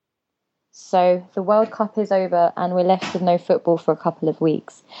So the World Cup is over and we're left with no football for a couple of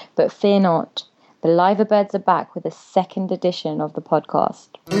weeks. But fear not, the Liverbirds are back with a second edition of the podcast.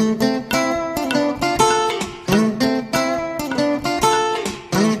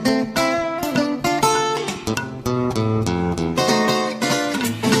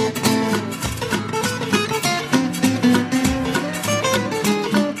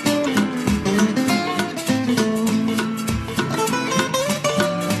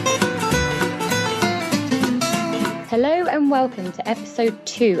 Hello and welcome to episode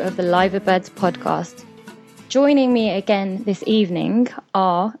 2 of the Liverbirds Podcast. Joining me again this evening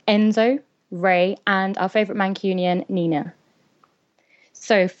are Enzo, Ray and our favourite Mancunian, Nina.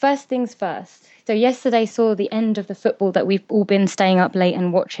 So first things first. So yesterday saw the end of the football that we've all been staying up late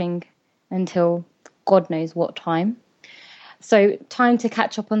and watching until God knows what time. So time to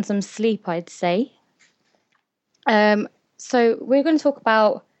catch up on some sleep, I'd say. So we're going to talk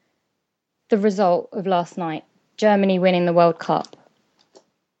about the result of last night. Germany winning the World Cup.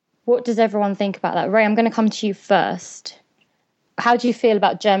 What does everyone think about that? Ray, I'm going to come to you first. How do you feel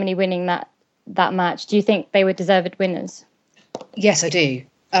about Germany winning that match? Do you think they were deserved winners? Yes, I do.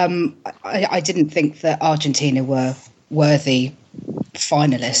 I didn't think that Argentina were worthy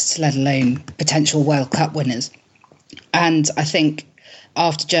finalists, let alone potential World Cup winners. And I think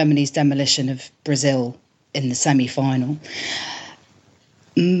after Germany's demolition of Brazil in the semi-final,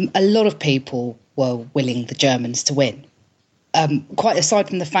 a lot of people were willing the Germans to win. Quite aside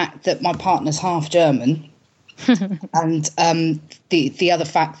from the fact that my partner's half German and the other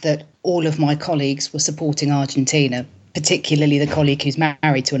fact that all of my colleagues were supporting Argentina, particularly the colleague who's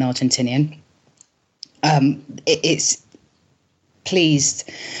married to an Argentinian, it's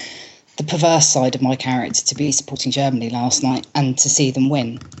pleased the perverse side of my character to be supporting Germany last night and to see them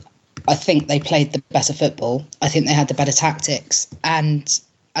win. I think they played the better football. I think they had the better tactics. And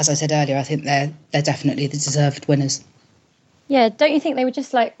as I said earlier, I think they're definitely the deserved winners. Yeah, don't you think they were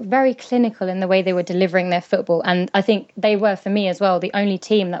just very clinical in the way they were delivering their football? And I think they were, for me as well, the only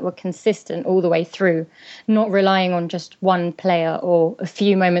team that were consistent all the way through, not relying on just one player or a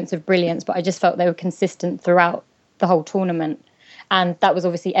few moments of brilliance, but I just felt they were consistent throughout the whole tournament. And that was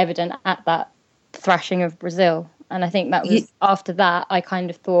obviously evident at that thrashing of Brazil. And I think that was after that, I kind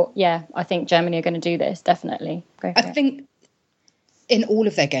of thought, yeah, I think Germany are going to do this, definitely. I think in all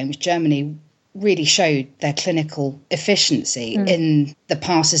of their games, Germany really showed their clinical efficiency in the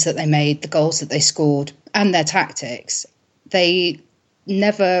passes that they made, the goals that they scored, and their tactics. They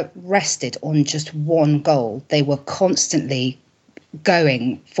never rested on just one goal. They were constantly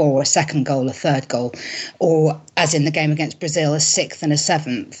going for a second goal, a third goal, or as in the game against Brazil, a sixth and a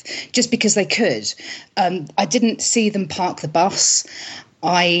seventh, just because they could. I didn't see them park the bus.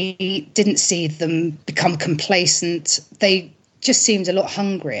 I didn't see them become complacent. They just seemed a lot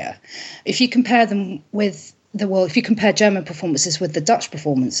hungrier. If you compare them with if you compare German performances with the Dutch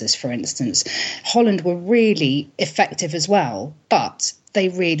performances, for instance, Holland were really effective as well, but they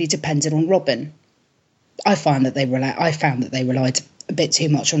really depended on Robin. I found that they relied a bit too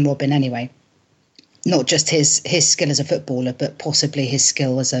much on Robin anyway. Not just his skill as a footballer, but possibly his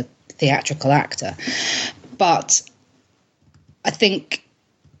skill as a theatrical actor. But I think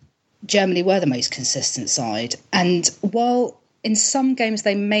Germany were the most consistent side. And while in some games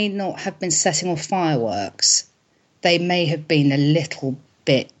they may not have been setting off fireworks, they may have been a little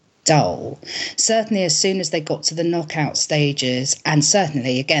bit dull. Certainly as soon as they got to the knockout stages, and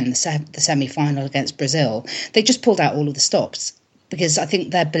certainly, again, the semi-final against Brazil, they just pulled out all of the stops, because I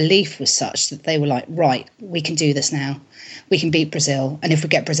think their belief was such that they were like, right, we can do this now. We can beat Brazil, and if we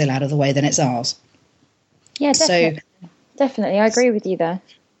get Brazil out of the way, then it's ours. Yeah, definitely. Definitely, I agree with you there.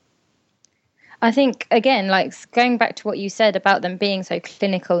 I think, again, going back to what you said about them being so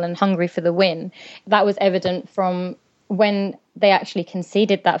clinical and hungry for the win, that was evident from when they actually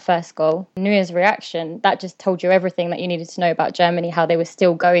conceded that first goal. Neuer's reaction, that just told you everything that you needed to know about Germany, how they were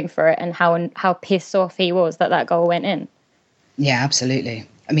still going for it and how pissed off he was that goal went in. Yeah, absolutely.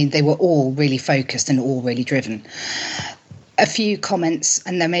 I mean, they were all really focused and all really driven. A few comments,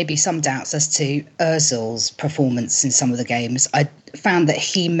 and there may be some doubts as to Ozil's performance in some of the games. I found that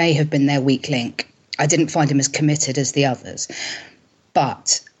he may have been their weak link. I didn't find him as committed as the others.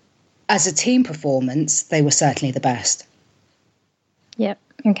 But as a team performance, they were certainly the best. Yep.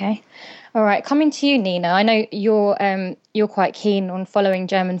 Okay. All right. Coming to you, Nina. I know you're quite keen on following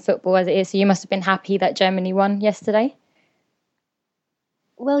German football as it is, so you must have been happy that Germany won yesterday.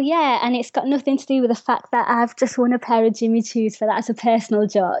 Well, yeah, and it's got nothing to do with the fact that I've just won a pair of Jimmy Choos, but that's a personal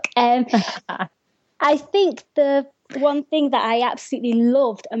joke. I think the one thing that I absolutely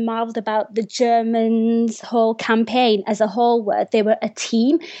loved and marvelled about the Germans' whole campaign as a whole were they were a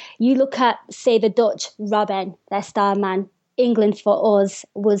team. You look at, say, the Dutch, Robben, their star man. England for us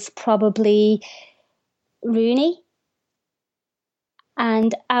was probably Rooney.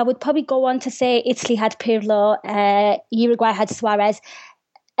 And I would probably go on to say Italy had Pirlo, Uruguay had Suarez,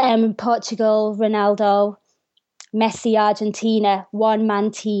 Portugal, Ronaldo, Messi, Argentina,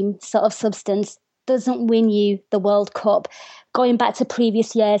 one-man team sort of substance doesn't win you the World Cup. Going back to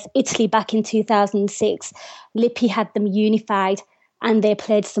previous years, Italy back in 2006, Lippi had them unified and they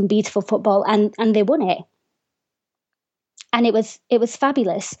played some beautiful football and they won it. And it was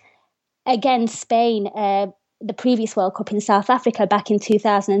fabulous. Again, Spain, the previous World Cup in South Africa back in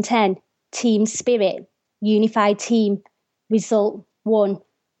 2010, team spirit, unified team, result, won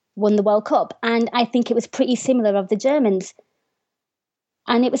the World Cup. And I think it was pretty similar of the Germans.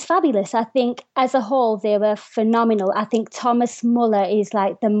 And it was fabulous. I think as a whole, they were phenomenal. I think Thomas Muller is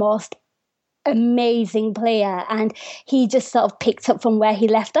like the most amazing player. And he just sort of picked up from where he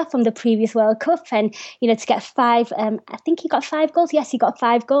left off from the previous World Cup. And, you know, to get five, I think he got 5 goals. Yes, he got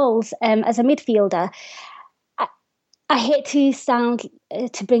 5 goals as a midfielder. I hate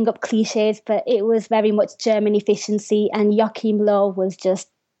to bring up cliches, but it was very much German efficiency. And Joachim Löw was just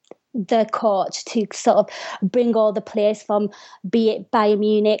the coach to sort of bring all the players from, be it Bayern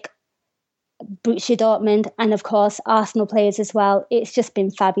Munich, Borussia Dortmund, and of course Arsenal players as well. It's just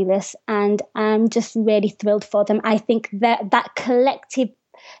been fabulous, and I'm just really thrilled for them. I think that collective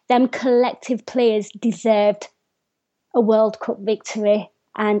players deserved a World Cup victory,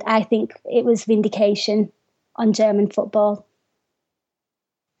 and I think it was vindication on German football.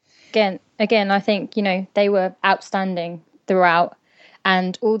 Again, I think, you know, they were outstanding throughout.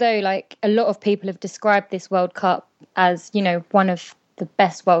 And although, like, a lot of people have described this World Cup as, you know, one of the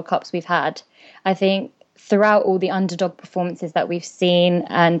best World Cups we've had, I think throughout all the underdog performances that we've seen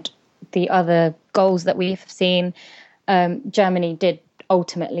and the other goals that we've seen, Germany did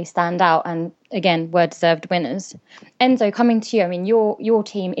ultimately stand out and, again, were deserved winners. Enzo, coming to you, I mean, your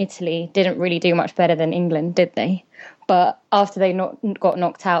team, Italy, didn't really do much better than England, did they? But after they got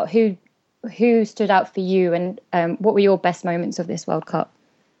knocked out, who stood out for you, and what were your best moments of this World Cup?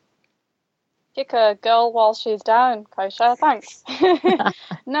 Kick a girl while she's down, Kosha. Thanks.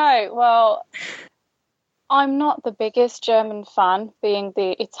 No, well, I'm not the biggest German fan, being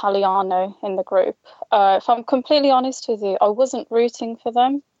the Italiano in the group. If I'm completely honest with you, I wasn't rooting for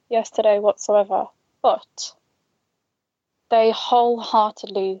them yesterday whatsoever, but they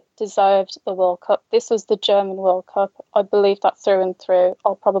wholeheartedly deserved the World Cup. This was the German World Cup. I believe that through and through.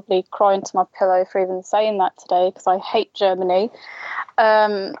 I'll probably cry into my pillow for even saying that today because I hate Germany.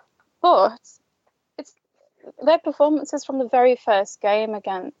 But it's their performances from the very first game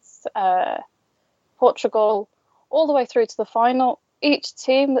against Portugal all the way through to the final. Each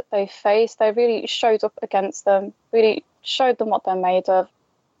team that they faced, they really showed up against them, really showed them what they're made of.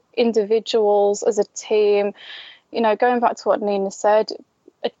 Individuals as a team. You know, going back to what Nina said,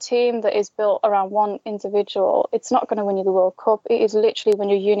 a team that is built around one individual, it's not going to win you the World Cup. It is literally when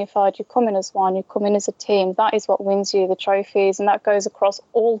you're unified, you come in as one, you come in as a team. That is what wins you the trophies, and that goes across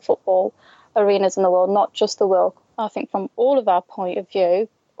all football arenas in the world, not just the World Cup. I think from all of our point of view,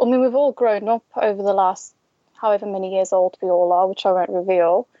 I mean, we've all grown up over the last however many years old we all are, which I won't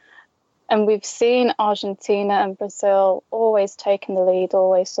reveal. And we've seen Argentina and Brazil always taking the lead,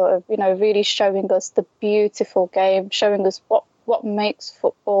 always sort of, you know, really showing us the beautiful game, showing us what makes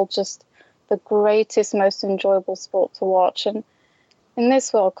football just the greatest, most enjoyable sport to watch. And in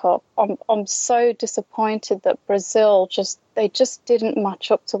this World Cup, I'm so disappointed that Brazil just didn't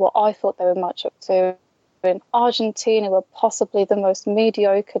match up to what I thought they would match up to. And Argentina were possibly the most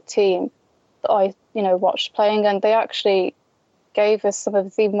mediocre team that I, you know, watched playing, and they actually gave us some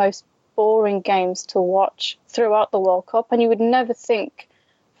of the most boring games to watch throughout the World Cup. And you would never think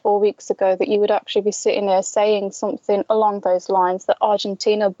 4 weeks ago that you would actually be sitting there saying something along those lines, that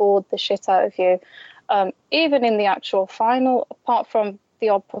Argentina bored the shit out of you. Even in the actual final, apart from the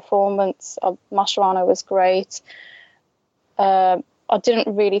odd performance, Mascherano was great. I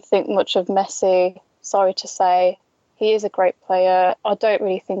didn't really think much of Messi, sorry to say. He is a great player. I don't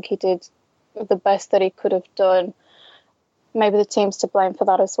really think he did the best that he could have done. Maybe the team's to blame for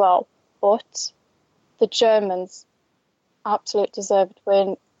that as well. But the Germans absolutely deserved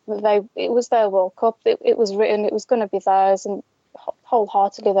win. It was their World Cup. It was written. It was going to be theirs, and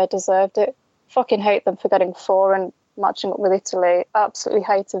wholeheartedly they deserved it. Fucking hate them for getting 4 and matching up with Italy. Absolutely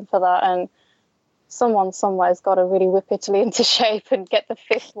hate them for that. And someone somewhere's got to really whip Italy into shape and get the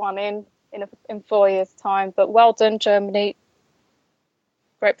 5th one in 4 years' time. But well done, Germany.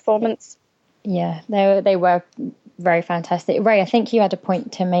 Great performance. Yeah, they were very fantastic. Ray, I think you had a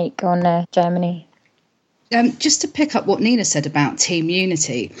point to make on Germany. Just to pick up what Nina said about team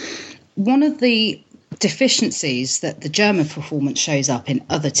unity, one of the deficiencies that the German performance shows up in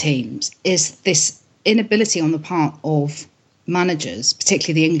other teams is this inability on the part of managers,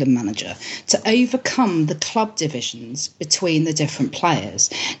 particularly the England manager, to overcome the club divisions between the different players.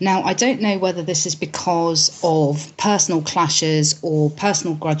 Now, I don't know whether this is because of personal clashes or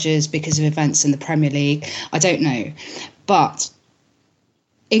personal grudges because of events in the Premier League. I don't know. But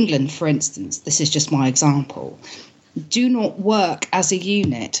England, for instance, this is just my example, do not work as a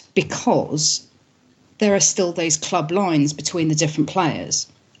unit because there are still those club lines between the different players.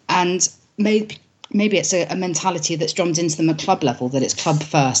 And maybe it's a mentality that's drummed into them at club level, that it's club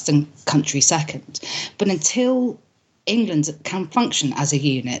first and country second. But until England can function as a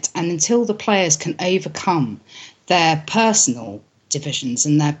unit and until the players can overcome their personal divisions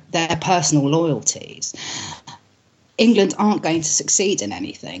and their personal loyalties, England aren't going to succeed in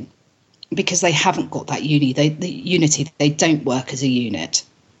anything because they haven't got that unity. They don't work as a unit.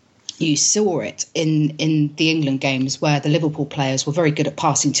 You saw it in the England games where the Liverpool players were very good at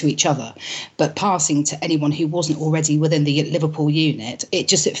passing to each other, but passing to anyone who wasn't already within the Liverpool unit,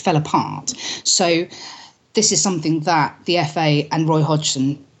 it fell apart. So this is something that the FA and Roy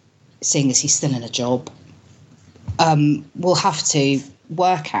Hodgson, seeing as he's still in a job, will have to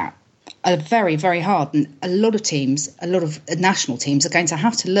work at very, very hard. And a lot of national teams are going to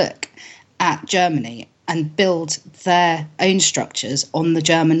have to look at Germany and build their own structures on the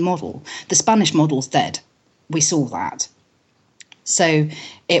German model. The Spanish model's dead. We saw that. So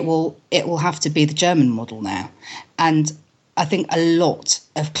it will have to be the German model now. And I think a lot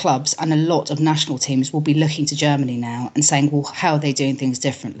of clubs and a lot of national teams will be looking to Germany now and saying, well, how are they doing things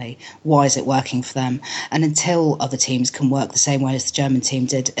differently? Why is it working for them? And until other teams can work the same way as the German team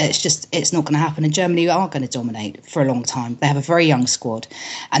did, it's not going to happen. And Germany are going to dominate for a long time. They have a very young squad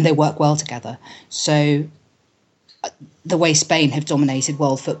and they work well together. So the way Spain have dominated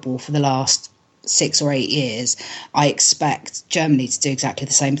world football for the last 6 or 8 years, I expect Germany to do exactly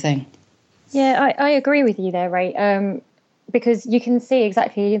the same thing. Yeah, I agree with you there, Ray. Because you can see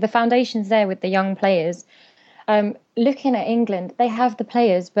exactly the foundations there with the young players. Looking at England, they have the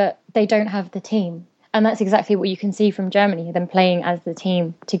players, but they don't have the team. And that's exactly what you can see from Germany, them playing as the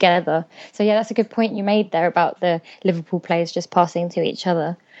team together. So, yeah, that's a good point you made there about the Liverpool players just passing to each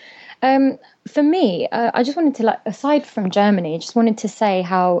other. For me, I just wanted to, aside from Germany, I just wanted to say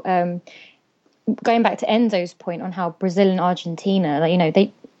how, going back to Enzo's point on how Brazil and Argentina,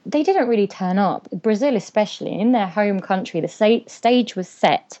 they didn't really turn up. Brazil especially, in their home country, the stage was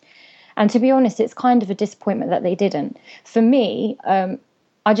set. And to be honest, it's kind of a disappointment that they didn't. For me, I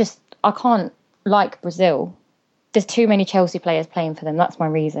can't like Brazil. There's too many Chelsea players playing for them. That's my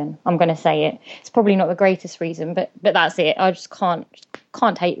reason. I'm going to say it. It's probably not the greatest reason, but that's it. I just can't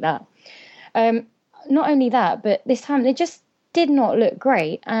take that. Not only that, but this time they just did not look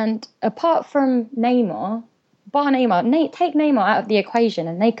great. And apart from Neymar, take Neymar out of the equation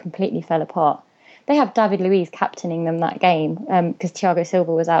and they completely fell apart. They have David Luiz captaining them that game because Thiago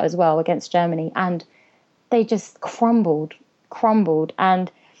Silva was out as well against Germany, and they just crumbled.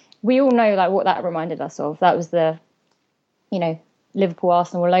 And we all know what that reminded us of. That was the, Liverpool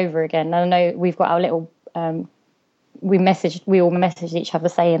Arsenal all over again. And I know we've got our little we all messaged each other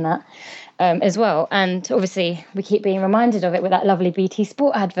saying that as well. And obviously we keep being reminded of it with that lovely BT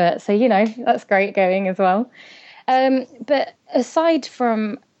Sport advert. So, that's great going as well. But aside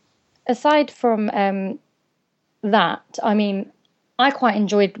from that, I mean, I quite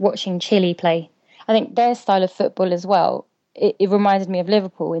enjoyed watching Chile play. I think their style of football as well, it reminded me of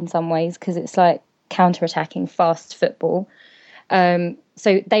Liverpool in some ways because it's like counter-attacking, fast football.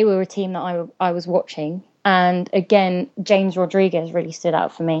 So they were a team that I was watching. And again, James Rodriguez really stood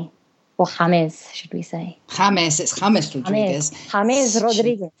out for me. Or James, should we say? It's James Rodriguez. James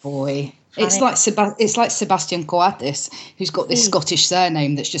Rodriguez. Boy. It's like Sebastian Coates, who's got this Scottish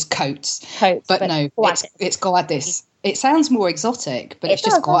surname that's just Coates. But no, it's Coates. It sounds more exotic, but it's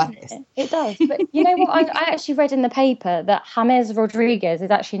just Coates. It does. But you know what? I actually read in the paper that James Rodriguez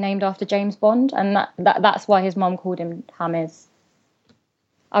is actually named after James Bond, and that's why his mum called him James.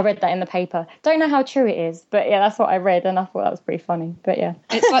 I read that in the paper. Don't know how true it is, but yeah, that's what I read, and I thought that was pretty funny. But yeah,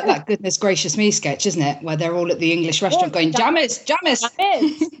 it's like that Goodness Gracious Me sketch, isn't it? Where they're all at the English restaurant going, James.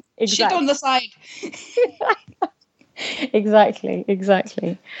 Exactly. Shit on the side.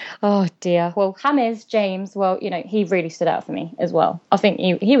 Exactly. Oh dear. Well, James. Well, he really stood out for me as well. I think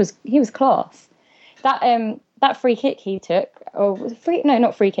he was class. That free kick he took,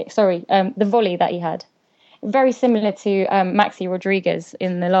 not free kick. Sorry, the volley that he had. Very similar to Maxi Rodriguez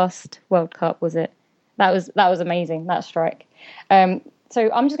in the last World Cup, was it? That was amazing, that strike. So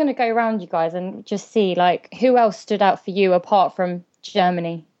I'm just going to go around you guys and just see, like, who else stood out for you apart from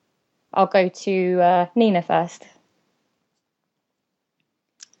Germany? I'll go to Nina first.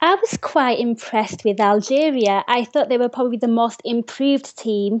 I was quite impressed with Algeria. I thought they were probably the most improved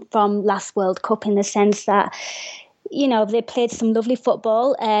team from last World Cup, in the sense that, you know, they played some lovely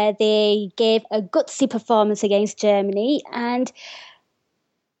football. They gave a gutsy performance against Germany, and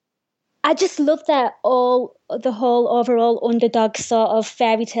I just love the whole overall underdog sort of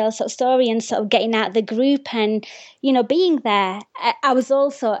fairy tale sort of story, and sort of getting out of the group and, you know, being there. I was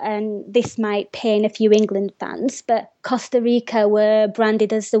also, and this might pain a few England fans, but Costa Rica were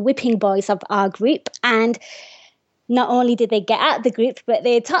branded as the whipping boys of our group. And not only did they get out of the group, but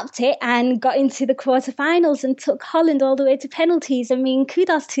they topped it and got into the quarterfinals and took Holland all the way to penalties. I mean,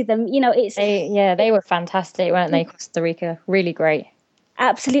 kudos to them. You know, they were fantastic, weren't they, Costa Rica? Really great.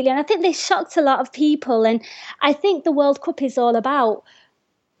 Absolutely. And I think they shocked a lot of people. And I think the World Cup is all about,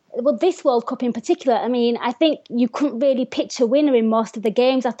 well, this World Cup in particular, I mean, I think you couldn't really pitch a winner in most of the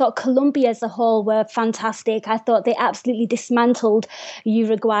games. I thought Colombia as a whole were fantastic. I thought they absolutely dismantled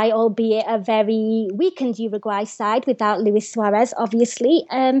Uruguay, albeit a very weakened Uruguay side without Luis Suarez, obviously.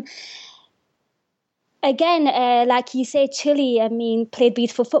 Again, like you say, Chile, I mean, played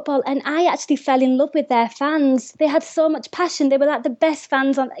beautiful football, and I actually fell in love with their fans. They had so much passion. They were like the best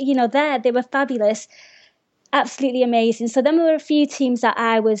fans on, you know, there. They were fabulous. Absolutely amazing. So there were a few teams that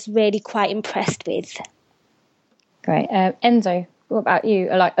I was really quite impressed with. Great. Enzo, what about you?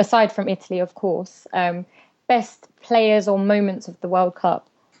 Like, aside from Italy, of course, best players or moments of the World Cup?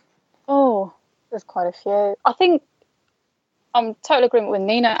 Oh, there's quite a few. I think I'm total agreement with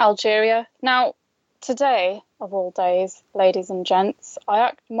Nina. Algeria. Now, today, of all days, ladies and gents,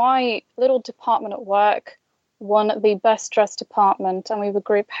 my little department at work won the best dressed department, and we were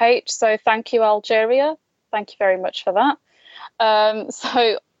Group H. So thank you, Algeria. Thank you very much for that.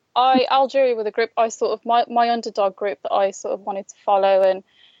 Algeria were the group I sort of, my underdog group that I sort of wanted to follow, and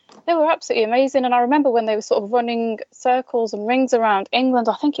they were absolutely amazing. And I remember when they were sort of running circles and rings around England,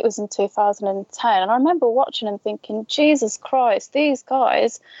 I think it was in 2010. And I remember watching and thinking, Jesus Christ, these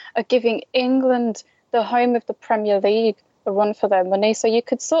guys are giving England, the home of the Premier League, a run for their money. So you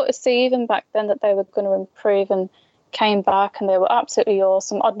could sort of see even back then that they were going to improve, and came back and they were absolutely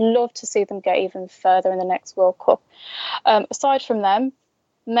awesome. I'd love to see them get even further in the next World Cup. Aside from them,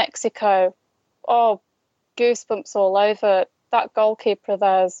 Mexico, goosebumps all over. That goalkeeper of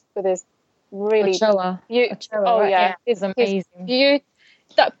theirs with his really Ochoa, right? It's amazing.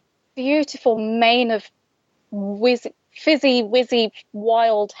 That beautiful mane of fizzy, whizzy,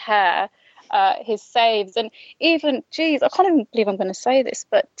 wild hair, his saves, and even, geez, I can't even believe I'm going to say this,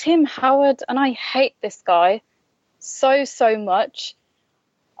 but Tim Howard, and I hate this guy so much.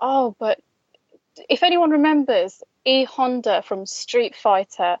 Oh, but if anyone remembers E. Honda from Street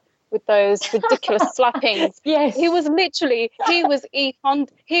Fighter with those ridiculous slappings, yes, he was E.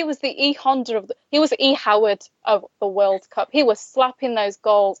 Honda. He was the E. Honda he was E. Howard of the World Cup. He was slapping those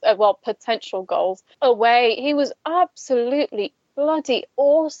goals, potential goals, away. He was absolutely bloody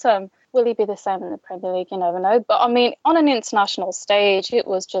awesome. Will he be the same in the Premier League? You never know. But I mean, on an international stage, it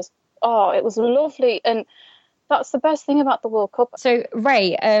was just, it was lovely. And that's the best thing about the World Cup. So,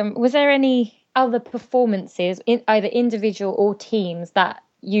 Ray, was there any other performances, either individual or teams, that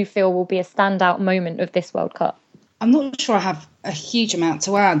you feel will be a standout moment of this World Cup? I'm not sure I have a huge amount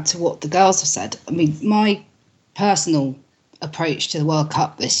to add to what the girls have said. I mean, my personal approach to the World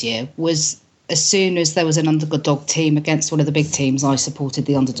Cup this year was, as soon as there was an underdog team against one of the big teams, I supported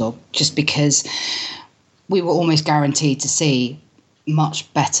the underdog, just because we were almost guaranteed to see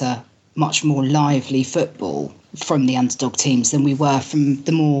much better, much more lively football from the underdog teams than we were from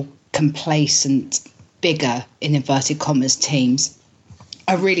the more complacent, bigger, in inverted commas, teams.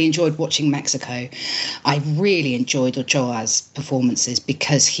 I really enjoyed watching Mexico. I really enjoyed Ochoa's performances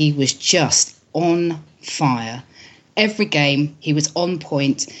because he was just on fire. Every game he was on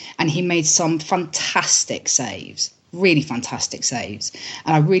point, and he made some fantastic saves, really fantastic saves.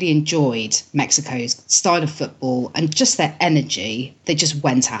 And I really enjoyed Mexico's style of football and just their energy. They just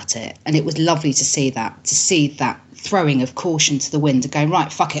went at it, and it was lovely to see that throwing of caution to the wind, to go,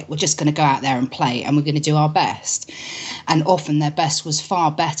 right, fuck it, we're just going to go out there and play, and we're going to do our best. And often their best was far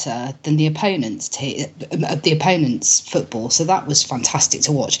better than the opponent's football. So that was fantastic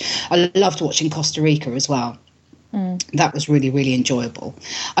to watch. I loved watching Costa Rica as well. That was really, really enjoyable.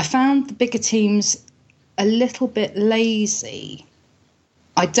 I found the bigger teams a little bit lazy.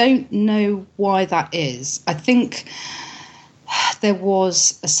 I don't know why that is. I think there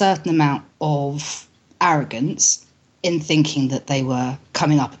was a certain amount of arrogance in thinking that they were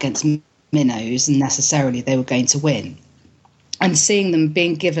coming up against minnows and necessarily they were going to win. And seeing them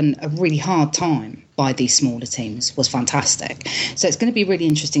being given a really hard time by these smaller teams was fantastic. So it's going to be really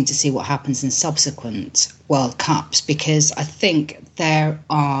interesting to see what happens in subsequent World Cups, because I think there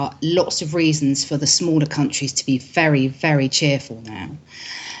are lots of reasons for the smaller countries to be very, very cheerful now,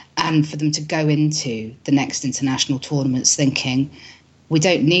 and for them to go into the next international tournaments thinking, we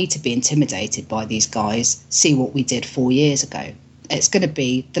don't need to be intimidated by these guys. See what we did 4 years ago. It's going to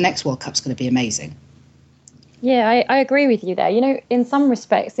be, the next World Cup's going to be amazing. Yeah, I agree with you there. You know, in some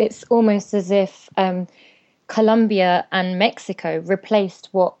respects, it's almost as if Colombia and Mexico replaced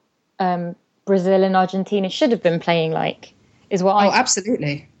what Brazil and Argentina should have been playing like, is what I think.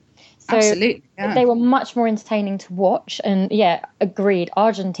 Absolutely. So absolutely. Yeah. They were much more entertaining to watch. And yeah, agreed.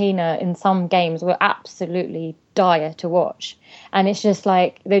 Argentina in some games were absolutely dire to watch. And it's just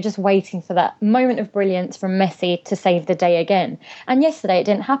like they're just waiting for that moment of brilliance from Messi to save the day again. And yesterday it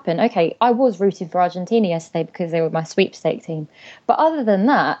didn't happen. Okay, I was rooting for Argentina yesterday because they were my sweepstake team. But other than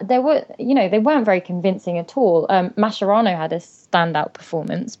that, they weren't very convincing at all. Mascherano had a standout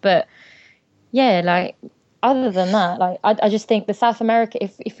performance, but yeah, like other than that, like I just think the South America,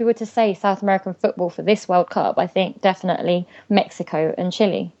 if we were to say South American football for this World Cup, I think definitely Mexico and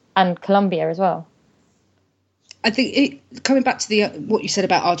Chile and Colombia as well. I think coming back to what you said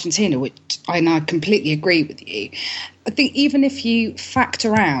about Argentina, which I completely agree with you. I think even if you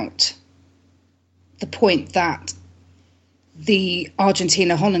factor out the point that the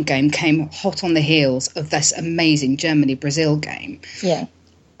Argentina-Holland game came hot on the heels of this amazing Germany-Brazil game. Yeah.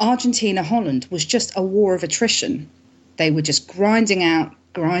 Argentina-Holland was just a war of attrition. They were just grinding out,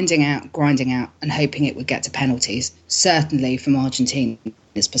 and hoping it would get to penalties. Certainly from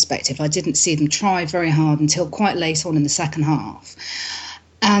Argentina's perspective, I didn't see them try very hard until quite late on in the second half.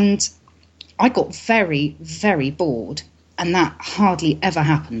 And I got very, very bored, and that hardly ever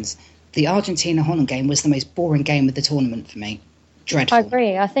happens. The Argentina-Holland game was the most boring game of the tournament for me. Dreadful. I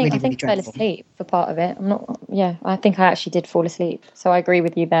agree. I think I fell asleep for part of it. I think I actually did fall asleep. So I agree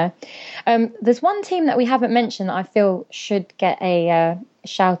with you there. There's one team that we haven't mentioned that I feel should get a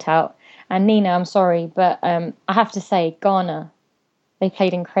shout out. And Nina, I'm sorry, but I have to say, Ghana, they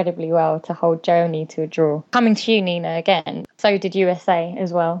played incredibly well to hold Germany to a draw. Coming to you, Nina, again. So did USA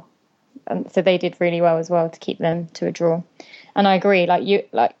as well. So they did really well as well to keep them to a draw. And I agree,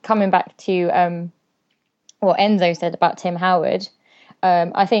 coming back to what Enzo said about Tim Howard,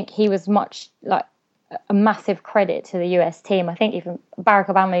 I think he was much like a massive credit to the US team. I think even Barack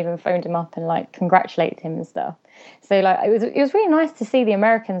Obama even phoned him up and like congratulated him and stuff. So like it was really nice to see the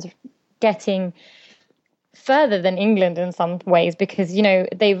Americans getting further than England in some ways, because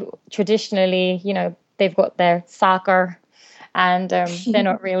they've traditionally they've got their soccer and they're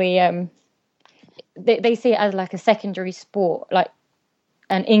not really they see it as like a secondary sport, like.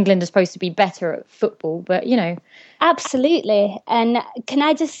 And England is supposed to be better at football, but Absolutely. And can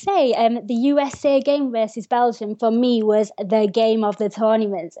I just say, the USA game versus Belgium for me was the game of the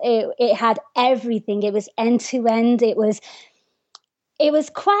tournament. It had everything. It was end to end. It was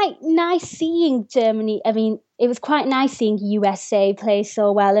quite nice seeing Germany. I mean, it was quite nice seeing USA play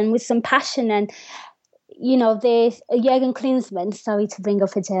so well and with some passion. And Jurgen Klinsmann, sorry to bring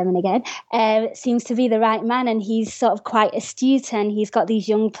up a German again, seems to be the right man, and he's sort of quite astute, and he's got these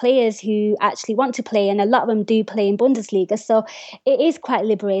young players who actually want to play, and a lot of them do play in Bundesliga, so it is quite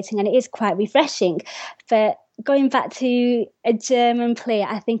liberating and it is quite refreshing. But going back to a German player,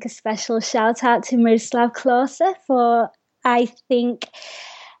 I think a special shout out to Miroslav Klose for, I think,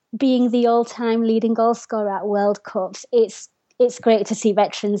 being the all-time leading goal scorer at World Cups. It's great to see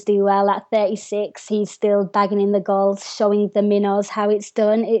veterans do well. At 36, he's still bagging in the goals, showing the minnows how it's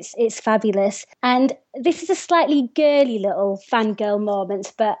done. It's fabulous. And this is a slightly girly little fangirl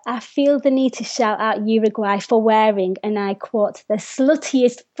moment, but I feel the need to shout out Uruguay for wearing, and I quote, the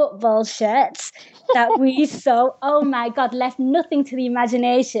sluttiest football shirts that we saw. Oh my God, left nothing to the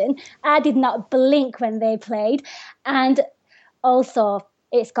imagination. I did not blink when they played. And also,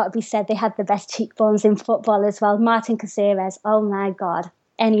 it's got to be said, they had the best cheekbones in football as well. Martin Caceres, oh my God,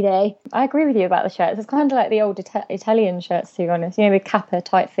 any day. I agree with you about the shirts. It's kind of like the old Italian shirts, to be honest. The Kappa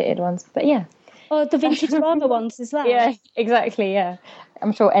tight-fitted ones. But yeah. Or the vintage Roma ones as well. Yeah, exactly, yeah.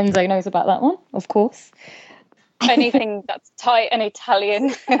 I'm sure Enzo knows about that one, of course. Anything that's tight and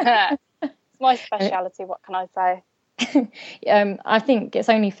Italian. It's my speciality, what can I say? I think it's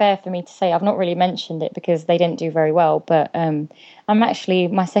only fair for me to say I've not really mentioned it because they didn't do very well, but my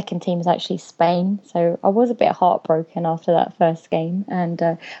second team is actually Spain, so I was a bit heartbroken after that first game, and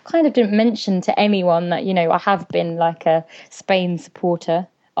kind of didn't mention to anyone that I have been like a Spain supporter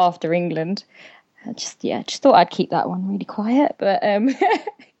after England. I just thought I'd keep that one really quiet, but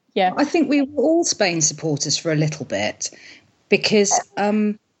Yeah. I think we were all Spain supporters for a little bit because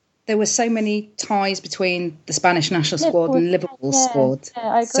there were so many ties between the Spanish national squad and Liverpool's squad. Yeah,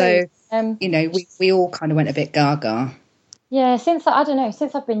 I agree. So, we all kind of went a bit gaga. Yeah, since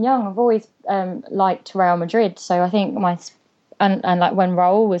I've been young, I've always liked Real Madrid. So I think and like when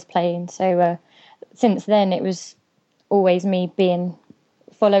Raúl was playing. So since then, it was always me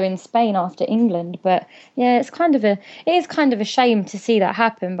following Spain after England. But yeah, it is kind of a shame to see that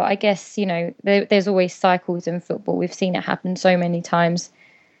happen. But I guess there's always cycles in football. We've seen it happen so many times.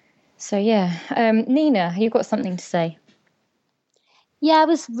 So yeah, Nina, you've got something to say? Yeah, I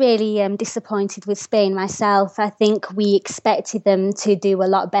was really disappointed with Spain myself. I think we expected them to do a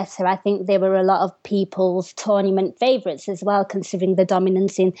lot better. I think they were a lot of people's tournament favourites as well, considering the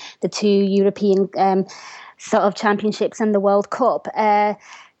dominance in the two European sort of championships and the World Cup.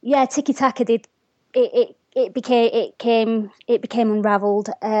 Tiki Taka did it became unravelled.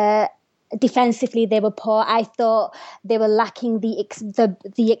 Defensively, they were poor. I thought they were lacking the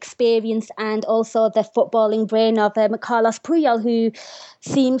experience and also the footballing brain of Carlos Puyol, who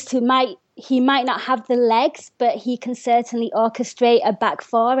seems to might not have the legs, but he can certainly orchestrate a back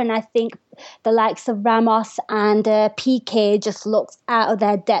four. And I think the likes of Ramos and Piqué just looked out of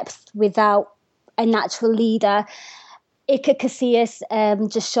their depth without a natural leader. Iker Casillas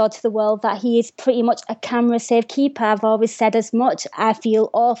just showed to the world that he is pretty much a camera safe keeper. I've always said as much. I feel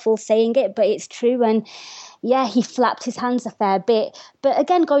awful saying it, but it's true. And yeah, he flapped his hands a fair bit. But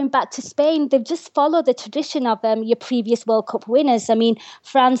again, going back to Spain, they've just followed the tradition of your previous World Cup winners. I mean,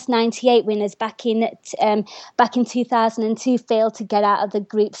 France 98 winners back in 2002 failed to get out of the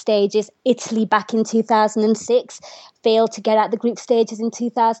group stages. Italy back in 2006 failed to get out the group stages in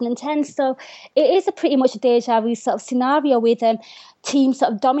 2010. So it is a pretty much a deja vu sort of scenario with teams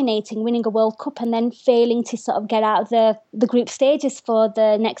sort of dominating, winning a World Cup and then failing to sort of get out of the group stages for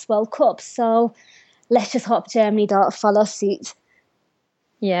the next World Cup. So let's just hope Germany don't follow suit.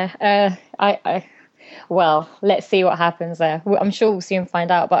 Yeah, well, let's see what happens there. I'm sure we'll soon find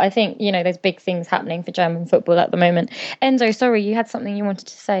out. But I think, there's big things happening for German football at the moment. Enzo, sorry, you had something you wanted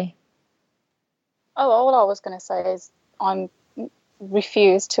to say. Oh, all I was going to say is I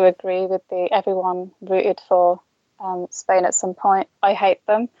refuse to agree with everyone rooted for Spain at some point. I hate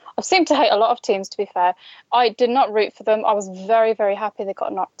them. I've seemed to hate a lot of teams, to be fair. I did not root for them. I was very, very happy they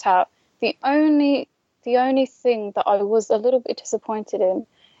got knocked out. The only thing that I was a little bit disappointed in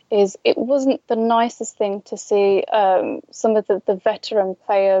is it wasn't the nicest thing to see some of the veteran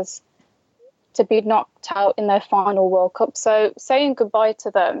players to be knocked out in their final World Cup. So saying goodbye to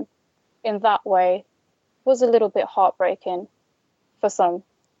them in that way was a little bit heartbreaking for some.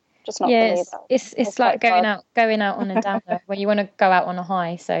 Just not for me. It's like going out on a downer when you want to go out on a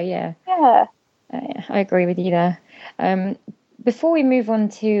high. So yeah. Yeah. I agree with you there. Before we move on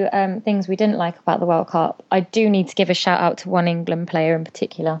to things we didn't like about the World Cup, I do need to give a shout out to one England player in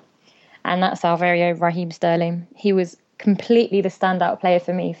particular, and that's our very own Raheem Sterling. He was completely the standout player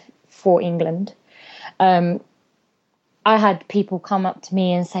for me for England. I had people come up to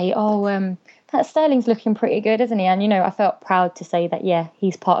me and say, that Sterling's looking pretty good, isn't he? And, I felt proud to say that, yeah,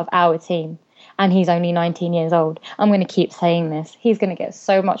 he's part of our team and he's only 19 years old. I'm going to keep saying this. He's going to get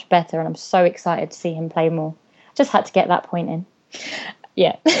so much better and I'm so excited to see him play more. Just had to get that point in.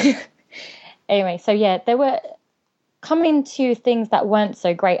 Yeah. Anyway, so yeah, there were coming to things that weren't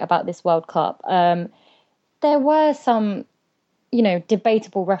so great about this World Cup. There were some,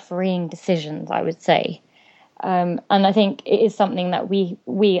 debatable refereeing decisions, I would say. And I think it is something that we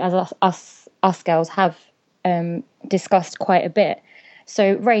as us girls have discussed quite a bit.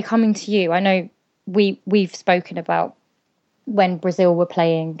 So Ray, coming to you, I know we've spoken about when Brazil were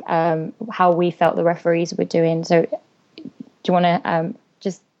playing, how we felt the referees were doing. So do you want to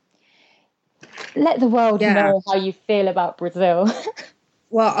just let the world know how you feel about Brazil?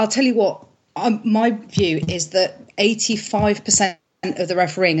 Well, I'll tell you what, my view is that 85% of the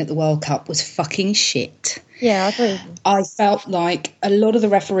refereeing at the World Cup was fucking shit. Yeah, I agree. I felt like a lot of the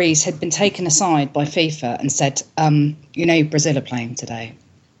referees had been taken aside by FIFA and said, Brazil are playing today.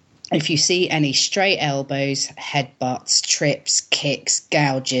 If you see any straight elbows, headbutts, trips, kicks,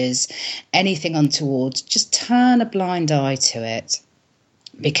 gouges, anything untoward, just turn a blind eye to it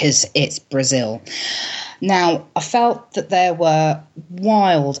because it's Brazil. Now, I felt that there were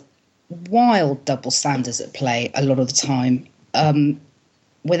wild double standards at play a lot of the time.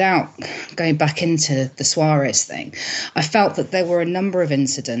 Without going back into the Suarez thing, I felt that there were a number of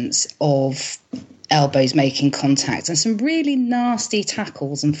incidents of elbows making contact and some really nasty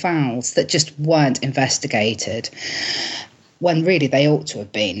tackles and fouls that just weren't investigated. when really they ought to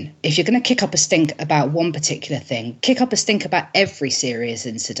have been. If you're going to kick up a stink about one particular thing, kick up a stink about every serious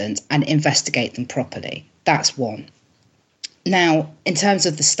incident and investigate them properly. That's one. Now, in terms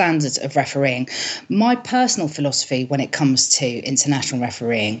of the standards of refereeing, my personal philosophy when it comes to international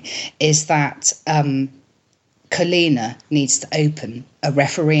refereeing is that Colina needs to open a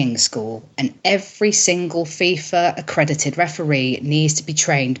refereeing school, and every single FIFA accredited referee needs to be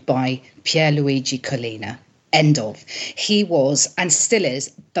trained by Pierluigi Colina. End of. He was and still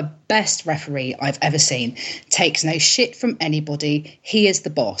is the best referee I've ever seen. Takes no shit from anybody. He is the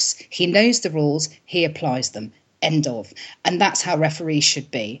boss. He knows the rules. He applies them. End of. And that's how referees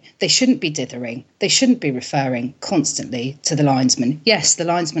should be. They shouldn't be dithering. They shouldn't be referring constantly to the linesman. Yes, the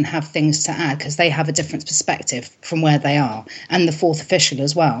linesmen have things to add because they have a different perspective from where they are, and the fourth official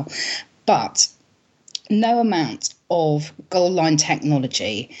as well. But no amount of goal line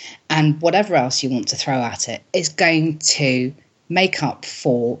technology and whatever else you want to throw at it is going to make up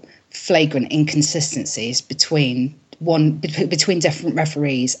for flagrant inconsistencies between different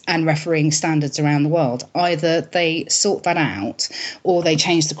referees and refereeing standards around the world. Either they sort that out or they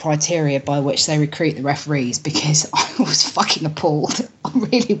change the criteria by which they recruit the referees, because I was fucking appalled. I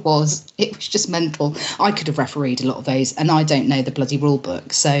really was. It was just mental. I could have refereed a lot of those and I don't know the bloody rule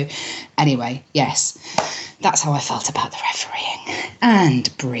book. So anyway, yes, that's how I felt about the refereeing.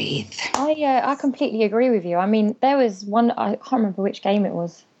 And breathe. I completely agree with you. I mean, there was one, I can't remember which game it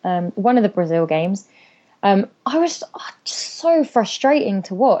was, one of the Brazil games. I was just so frustrating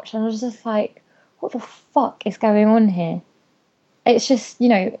to watch, and I was just like, what the fuck is going on here? It's just,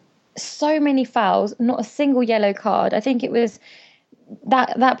 so many fouls, not a single yellow card. I think it was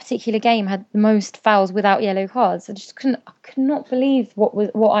that particular game had the most fouls without yellow cards. I could not believe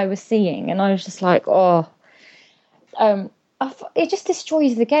what I was seeing, and I was just like, it just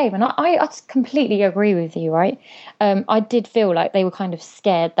destroys the game. And I just completely agree with you, right? I did feel like they were kind of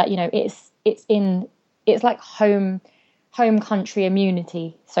scared that, it's like home country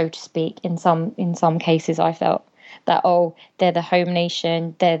immunity, so to speak, in some cases. I felt that, they're the home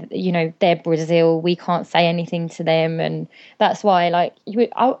nation, they're Brazil, we can't say anything to them, and that's why I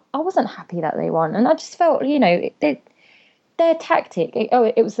wasn't happy that they won. And I just felt their tactic,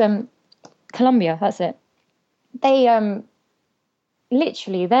 it was Colombia, that's it, they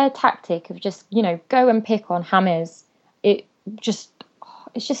literally their tactic of just go and pick on James,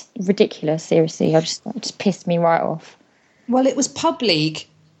 it's just ridiculous, seriously. It just pissed me right off. Well, it was pub league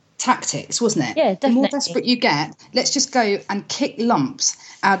tactics, wasn't it? Yeah, definitely. The more desperate you get, let's just go and kick lumps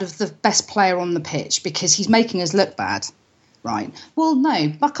out of the best player on the pitch because he's making us look bad, right? Well, no,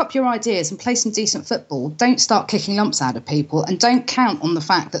 buck up your ideas and play some decent football. Don't start kicking lumps out of people, and don't count on the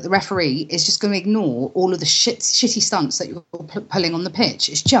fact that the referee is just going to ignore all of the shitty stunts that you're pulling on the pitch.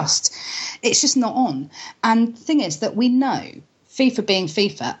 It's just not on. And the thing is that we know, FIFA being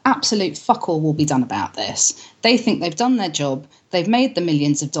FIFA, absolute fuck all will be done about this. They think they've done their job. They've made the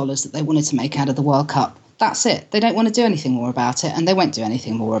millions of dollars that they wanted to make out of the World Cup. That's it. They don't want to do anything more about it, and they won't do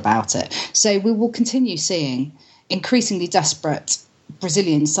anything more about it. So we will continue seeing increasingly desperate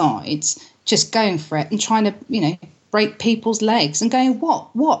Brazilian sides just going for it and trying to, break people's legs and going,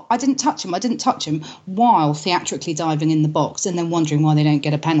 what? I didn't touch him, while theatrically diving in the box and then wondering why they don't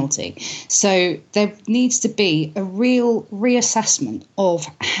get a penalty. So there needs to be a real reassessment of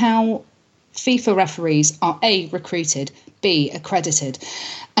how FIFA referees are A, recruited, B, accredited,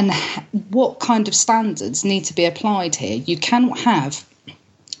 and what kind of standards need to be applied here. You cannot have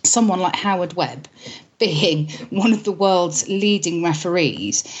someone like Howard Webb being one of the world's leading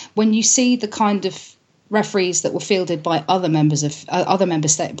referees when you see the kind of referees that were fielded by other member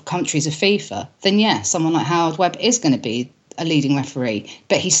state countries of FIFA. Then someone like Howard Webb is going to be a leading referee,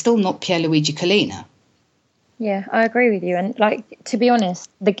 but he's still not Pierluigi Colina. Yeah, I agree with you. And to be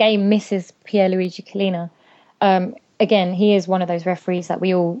honest, the game misses Pierluigi Colina. Again, he is one of those referees that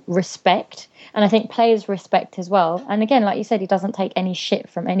we all respect, and I think players respect as well. And again, like you said, he doesn't take any shit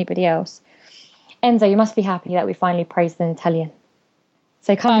from anybody else. Enzo, you must be happy that we finally praised an Italian.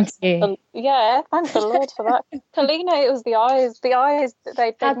 So coming to you. Yeah, thank the Lord for that. Colina, it was the eyes. The eyes,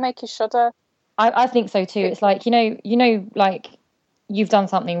 they'd make you shudder. I think so too. It's like, like you've done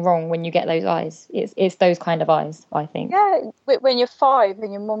something wrong when you get those eyes. It's those kind of eyes, I think. Yeah, when you're 5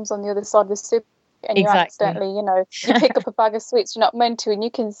 and your mum's on the other side of the soup and you accidentally, you pick up a bag of sweets you're not meant to, and you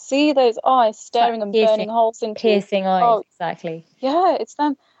can see those eyes staring and burning holes into piercing eyes, exactly. Yeah, it's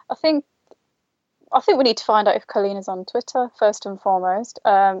them. I think we need to find out if Colina's on Twitter, first and foremost.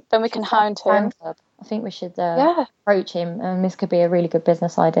 Then we can hound him. I think we should approach him, and this could be a really good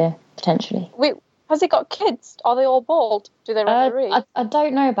business idea, potentially. Has he got kids? Are they all bald? Do they referee? I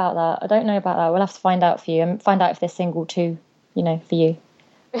don't know about that. We'll have to find out for you and find out if they're single too. for you?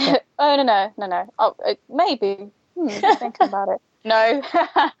 Oh, no. Oh, maybe. Thinking about it. No.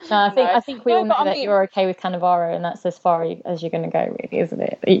 No, I think we all know that you're okay with Cannavaro, and that's as far as you're going to go, really, isn't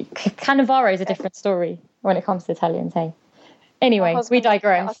it? Cannavaro is a different story when it comes to Italians, hey? Anyway, we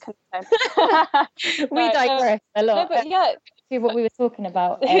digress. We digress a lot. No, but yeah. To what we were talking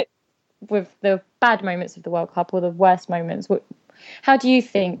about with the bad moments of the World Cup or the worst moments. How do you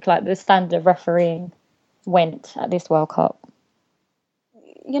think the standard of refereeing went at this World Cup?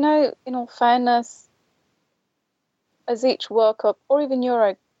 In all fairness, as each World Cup or even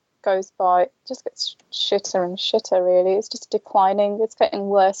Euro goes by, it just gets shitter and shitter, really. It's just declining. It's getting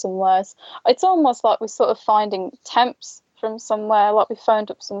worse and worse. It's almost like we're sort of finding temps from somewhere, like we phoned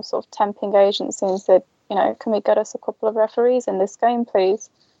up some sort of temping agency and said, can we get us a couple of referees in this game, please?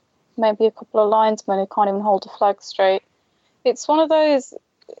 Maybe a couple of linesmen who can't even hold a flag straight. It's one of those,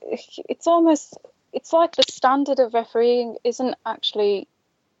 it's like the standard of refereeing isn't actually,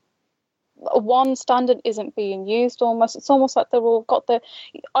 one standard isn't being used almost. It's almost like they've all got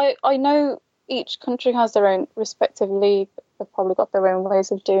I know each country has their own respective league. They've probably got their own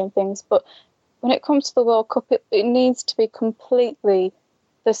ways of doing things. But when it comes to the World Cup, it needs to be completely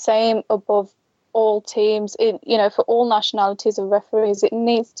the same above all teams. For all nationalities of referees, it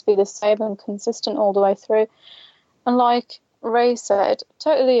needs to be the same and consistent all the way through. And like Ray said,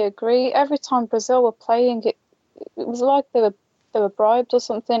 totally agree. Every time Brazil were playing, it was like they were bribed or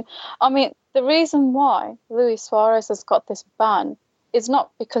something. I mean, the reason why Luis Suarez has got this ban is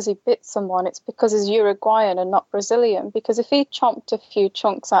not because he bit someone, it's because he's Uruguayan and not Brazilian. Because if he chomped a few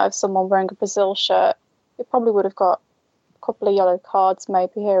chunks out of someone wearing a Brazil shirt, he probably would have got a couple of yellow cards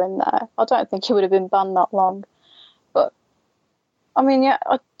maybe here and there. I don't think he would have been banned that long. But, I mean,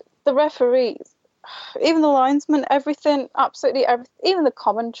 the referees, even the linesmen, everything, absolutely everything, even the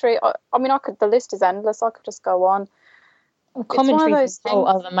commentary. I mean, the list is endless. I could just go on. Commentary is a whole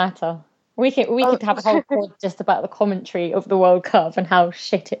other matter. We could have a whole pod just about the commentary of the World Cup and how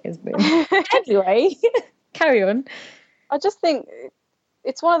shit it has been. Anyway, carry on. I just think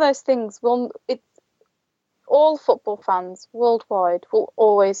it's one of those things. All football fans worldwide will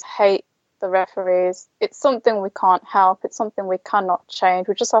always hate the referees. It's something we can't help. It's something we cannot change.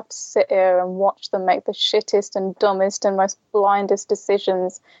 We just have to sit here and watch them make the shittest and dumbest and most blindest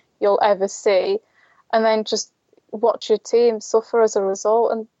decisions you'll ever see, and then just watch your team suffer as a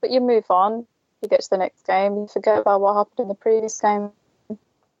result. But you move on. You get to the next game. You forget about what happened in the previous game.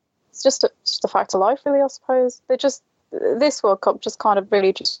 It's just a fact of life, really, I suppose. This World Cup just kind of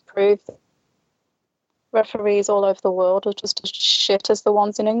really just proved that referees all over the world are just as shit as the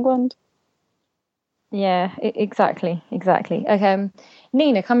ones in England. Yeah, exactly. Okay,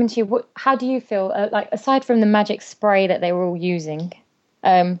 Nina, coming to you, how do you feel, aside from the magic spray that they were all using,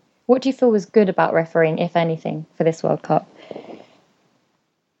 what do you feel was good about refereeing, if anything, for this World Cup?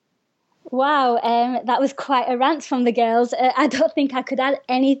 Wow, that was quite a rant from the girls. I don't think I could add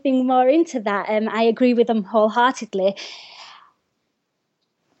anything more into that. I agree with them wholeheartedly.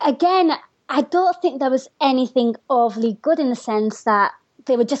 Again, I don't think there was anything overly good in the sense that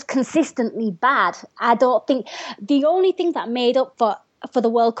they were just consistently bad. I don't think the only thing that made up for the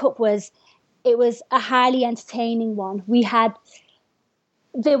World Cup was it was a highly entertaining one.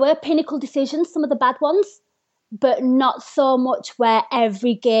 There were pinnacle decisions, some of the bad ones, but not so much where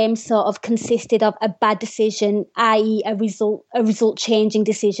every game sort of consisted of a bad decision, i.e. a result changing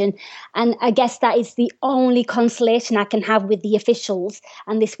decision. And I guess that is the only consolation I can have with the officials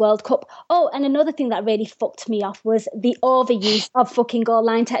and this World Cup. Oh, and another thing that really fucked me off was the overuse of fucking goal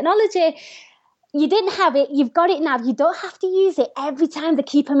line technology. You didn't have it, you've got it now. You don't have to use it every time the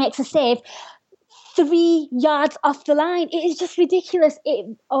keeper makes a save 3 yards off the line. It is just ridiculous.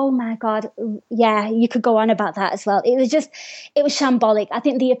 Oh my God. Yeah, you could go on about that as well. It was shambolic. I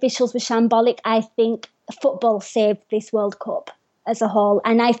think the officials were shambolic. I think football saved this World Cup as a whole.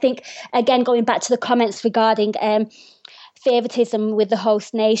 And I think, again, going back to the comments regarding favouritism with the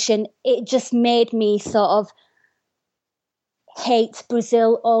host nation, it just made me sort of hate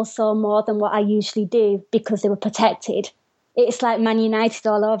Brazil also more than what I usually do because they were protected. It's like Man United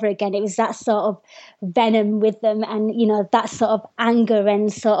all over again. It was that sort of venom with them and, that sort of anger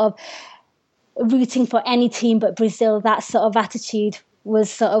and sort of rooting for any team but Brazil. That sort of attitude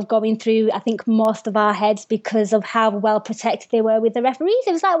was sort of going through, I think, most of our heads because of how well protected they were with the referees.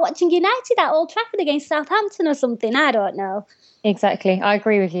 It was like watching United at Old Trafford against Southampton or something. I don't know. Exactly. I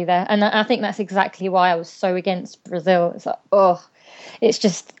agree with you there. And I think that's exactly why I was so against Brazil. It's like,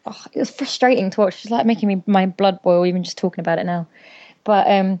 it was frustrating to watch. It's like making my blood boil even just talking about it now. But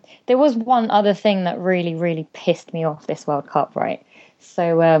there was one other thing that really, really pissed me off this World Cup, right?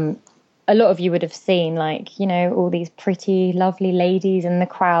 So a lot of you would have seen, like, you know, all these pretty, lovely ladies in the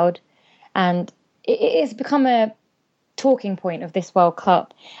crowd. And it's become a talking point of this World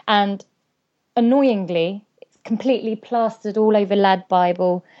Cup. And annoyingly, it's completely plastered all over Lad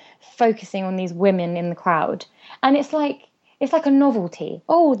Bible, focusing on these women in the crowd. And it's like a novelty.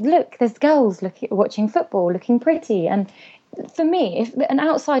 Oh, look, there's girls watching football, looking pretty. And for me, if an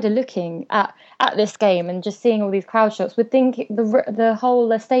outsider looking at this game and just seeing all these crowd shots would think the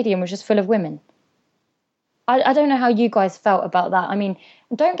whole stadium was just full of women. I don't know how you guys felt about that. I mean,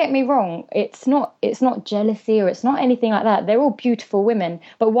 don't get me wrong. It's not jealousy or it's not anything like that. They're all beautiful women.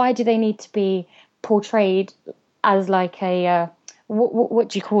 But why do they need to be portrayed as like a what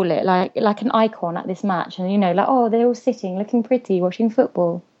do you call it? Like an icon at this match? And, you know, like, oh, they're all sitting, looking pretty, watching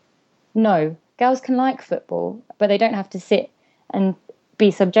football. No, girls can like football, but they don't have to sit and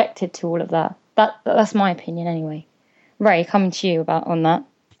be subjected to all of that. That's my opinion anyway. Ray, coming to you on that.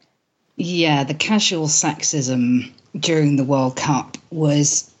 Yeah, the casual sexism during the World Cup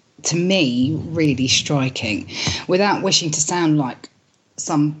was, to me, really striking. Without wishing to sound like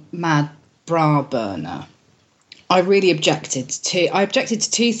some mad bra burner, I objected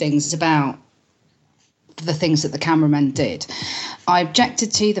to two things about the things that the cameramen did. I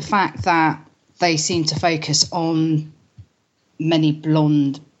objected to the fact that they seemed to focus on many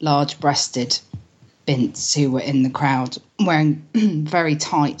blonde, large-breasted bints who were in the crowd wearing very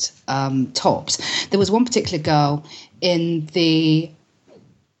tight tops. There was one particular girl in the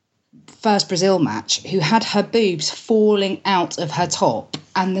first Brazil match who had her boobs falling out of her top,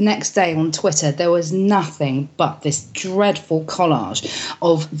 and the next day on Twitter there was nothing but this dreadful collage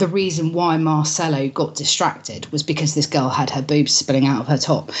of the reason why Marcelo got distracted was because this girl had her boobs spilling out of her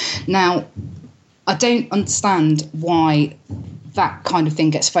top. Now, I don't understand why that kind of thing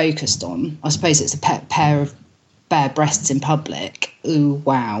gets focused on. I suppose it's a pair of bare breasts in public. Ooh,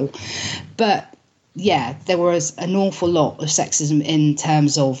 wow. But yeah, there was an awful lot of sexism in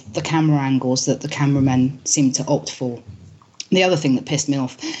terms of the camera angles that the cameramen seemed to opt for. The other thing that pissed me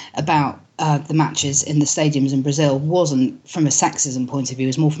off about the matches in the stadiums in Brazil wasn't from a sexism point of view, it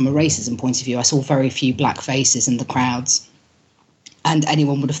was more from a racism point of view. I saw very few black faces in the crowds. And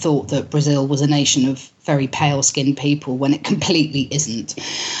anyone would have thought that Brazil was a nation of very pale-skinned people when it completely isn't.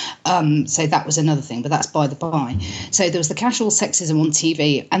 So that was another thing, but that's by the by. So there was the casual sexism on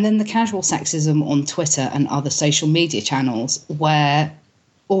TV and then the casual sexism on Twitter and other social media channels where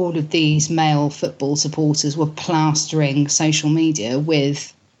all of these male football supporters were plastering social media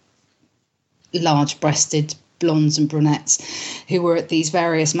with large-breasted blondes and brunettes who were at these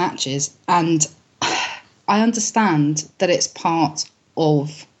various matches. And I understand that it's part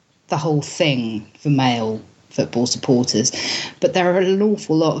of the whole thing for male football supporters, but there are an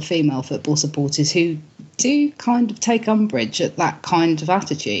awful lot of female football supporters who do kind of take umbrage at that kind of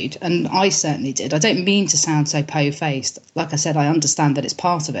attitude, and I certainly did. I don't mean to sound so po-faced. Like I said, I understand that it's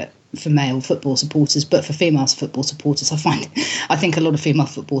part of it for male football supporters, but for female football supporters, I think a lot of female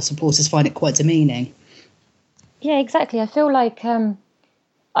football supporters find it quite demeaning. Yeah, exactly. I feel like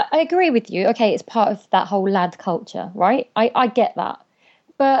I agree with you. Okay, it's part of that whole lad culture, right? I get that.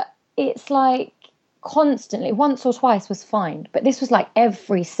 But it's like constantly, once or twice was fine. But this was like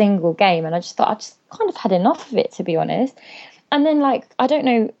every single game. And I just thought I just kind of had enough of it, to be honest. And then, like, I don't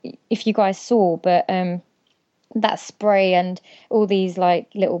know if you guys saw, but that spray and all these like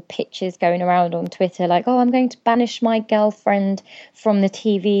little pictures going around on Twitter, like, oh, I'm going to banish my girlfriend from the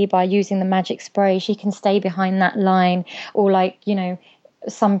TV by using the magic spray. She can stay behind that line. Or like, you know,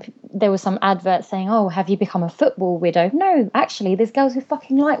 there was some advert saying, oh, have you become a football widow? No, actually, there's girls who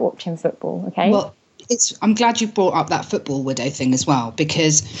fucking like watching football, okay? Well, I'm glad you brought up that football widow thing as well,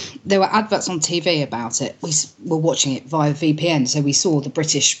 because there were adverts on TV about it. We were watching it via VPN, so we saw the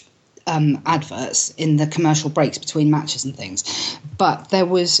British adverts in the commercial breaks between matches and things. But there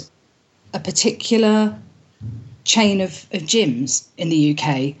was a particular chain of gyms in the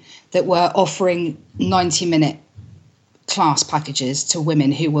UK that were offering 90-minute class packages to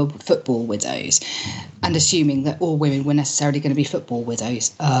women who were football widows, and assuming that all women were necessarily going to be football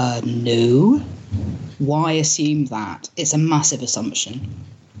widows. No. Why assume that? It's a massive assumption.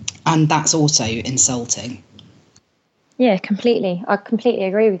 And that's also insulting. Yeah, completely. I completely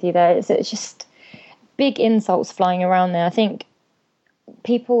agree with you there. It's just big insults flying around there. I think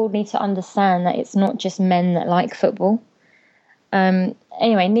people need to understand that it's not just men that like football.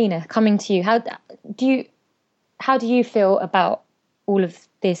 Anyway, Nina, coming to you, how do you feel about all of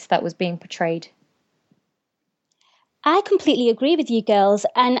this that was being portrayed? I completely agree with you girls.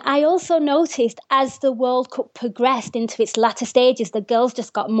 And I also noticed as the World Cup progressed into its latter stages, the girls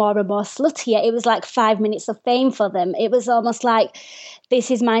just got more and more sluttier. It was like 5 minutes of fame for them. It was almost like, this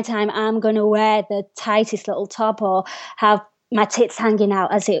is my time. I'm going to wear the tightest little top or have my tits hanging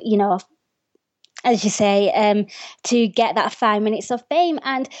out, as it, as you say, to get that 5 minutes of fame.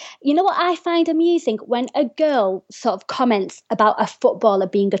 And you know what I find amusing? When a girl sort of comments about a footballer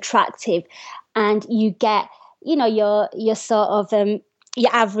being attractive and you get, your sort of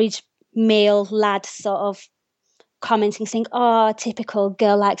your average male lad sort of commenting, saying, "Oh, typical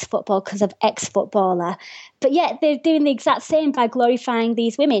girl likes football because of ex-footballer," but yet they're doing the exact same by glorifying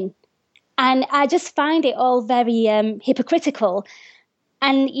these women, and I just find it all very hypocritical.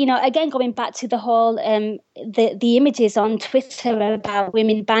 And again, going back to the whole the images on Twitter about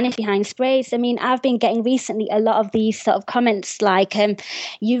women banning behind sprays. I mean, I've been getting recently a lot of these sort of comments like,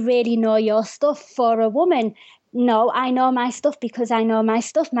 "You really know your stuff for a woman." No, I know my stuff because I know my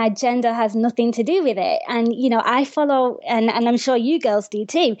stuff. My gender has nothing to do with it. And I follow, and I'm sure you girls do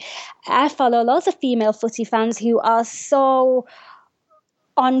too. I follow lots of female footy fans who are so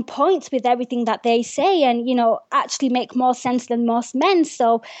on point with everything that they say and, actually make more sense than most men.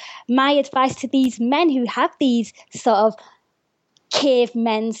 So my advice to these men who have these sort of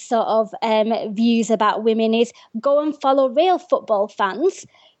cavemen sort of views about women is go and follow real football fans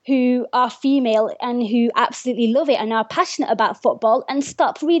who are female and who absolutely love it and are passionate about football, and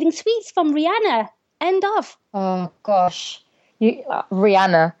stop reading tweets from Rihanna. End of. Oh, gosh.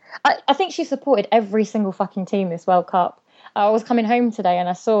 Rihanna. I think she supported every single fucking team this World Cup. I was coming home today and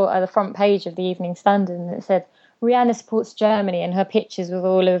I saw the front page of the Evening Standard and it said Rihanna supports Germany, and her pictures with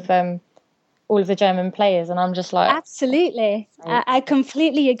all of the German players, and I'm just like, absolutely. I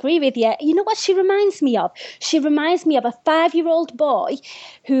completely agree with you. You know what she reminds me of? She reminds me of a 5-year-old boy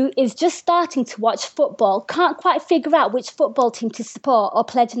who is just starting to watch football, can't quite figure out which football team to support or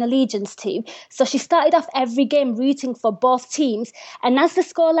pledge an allegiance to. So she started off every game rooting for both teams, and as the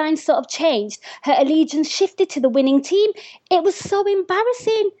scoreline sort of changed, her allegiance shifted to the winning team. It was so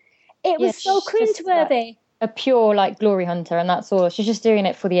embarrassing. It was so cringeworthy. A pure glory hunter, and that's all. She's just doing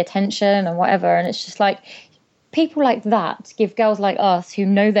it for the attention and whatever, and it's just like people like that give girls like us who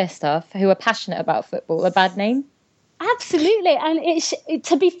know their stuff, who are passionate about football, a bad name. Absolutely. And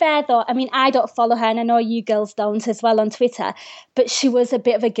to be fair though, I mean, I don't follow her and I know you girls don't as well on Twitter, but she was a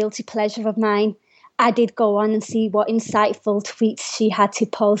bit of a guilty pleasure of mine. I did go on and see what insightful tweets she had to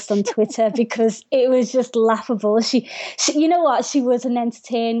post on Twitter because it was just laughable. She, you know what? She was an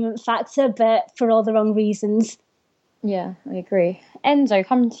entertainment factor, but for all the wrong reasons. Yeah, I agree. Enzo,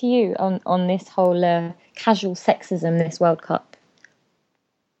 come to you on this whole casual sexism this World Cup.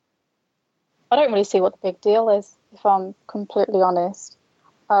 I don't really see what the big deal is, if I'm completely honest.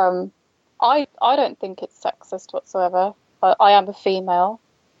 I don't think it's sexist whatsoever. I am a female.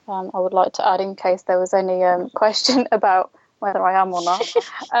 I would like to add, in case there was any question about whether I am or not.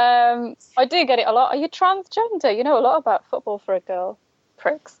 I do get it a lot. Are you transgender? You know a lot about football for a girl.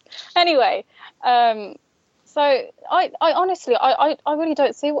 Pricks. Anyway, so I honestly, I really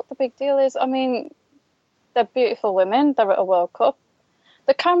don't see what the big deal is. I mean, they're beautiful women. They're at a World Cup.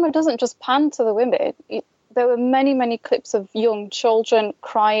 The camera doesn't just pan to the women. There were many, many clips of young children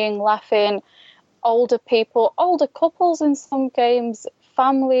crying, laughing, older people, older couples in some games,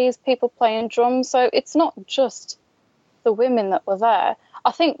 families, people playing drums. So it's not just the women that were there.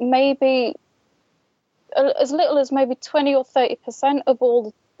 I think maybe as little as maybe 20 or 30% of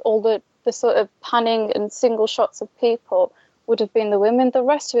all the sort of panning and single shots of people would have been the women. The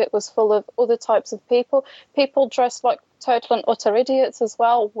rest of it was full of other types of people dressed like total and utter idiots as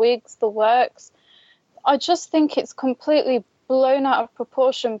well, wigs, the works. I just think it's completely blown out of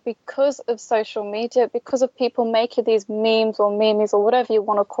proportion because of social media, because of people making these memes or memes or whatever you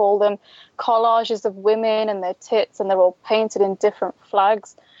want to call them, collages of women and their tits, and they're all painted in different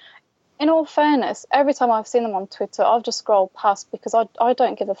flags. In all fairness, every time I've seen them on Twitter, I've just scrolled past because I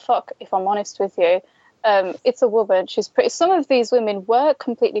don't give a fuck, if I'm honest with you. It's a woman. She's pretty. Some of these women were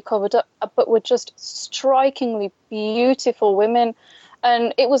completely covered up, but were just strikingly beautiful women.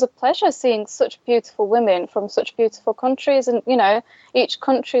 And it was a pleasure seeing such beautiful women from such beautiful countries. And, each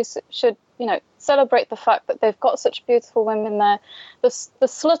country should, celebrate the fact that they've got such beautiful women there. The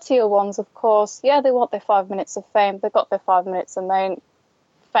sluttier ones, of course, yeah, they want their 5 minutes of fame. They got their 5 minutes and they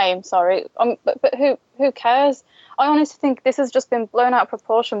fame, sorry. But who cares? I honestly think this has just been blown out of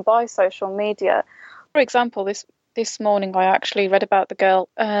proportion by social media. For example, this morning I actually read about the girl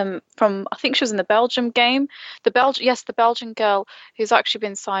from, I think she was in the Belgium game. The Belgian girl who's actually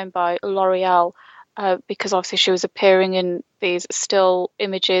been signed by L'Oreal because obviously she was appearing in these still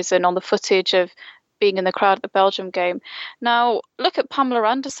images and on the footage of being in the crowd at the Belgium game. Now, look at Pamela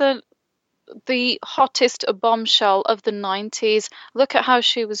Anderson, the hottest bombshell of the 90s. Look at how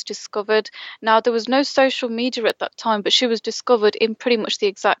she was discovered. Now, there was no social media at that time, but she was discovered in pretty much the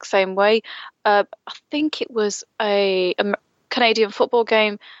exact same way. I think it was a Canadian football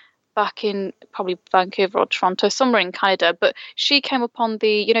game back in probably Vancouver or Toronto, somewhere in Canada. But she came upon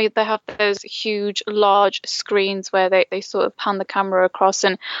they have those huge, large screens where they sort of pan the camera across.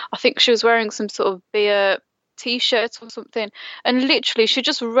 And I think she was wearing some sort of beer T-shirt or something, and literally she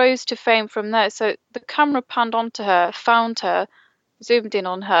just rose to fame from there. So the camera panned onto her, found her, zoomed in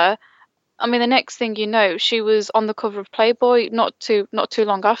on her. I mean, the next thing you know, she was on the cover of Playboy not too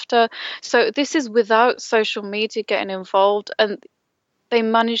long after. So this is without social media getting involved, and they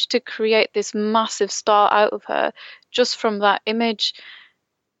managed to create this massive star out of her just from that image.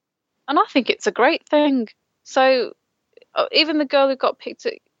 And I think it's a great thing. So even the girl who got picked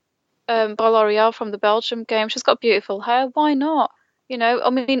by L'Oreal from the Belgium game, she's got beautiful hair. Why not? I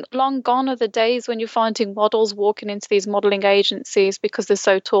mean, long gone are the days when you're finding models walking into these modeling agencies because they're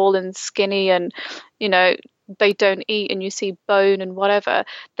so tall and skinny and, they don't eat and you see bone and whatever.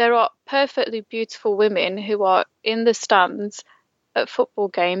 There are perfectly beautiful women who are in the stands at football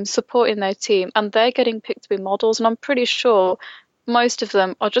games supporting their team, and they're getting picked to be models. And I'm pretty sure most of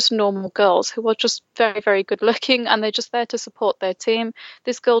them are just normal girls who are just very, very good looking, and they're just there to support their team.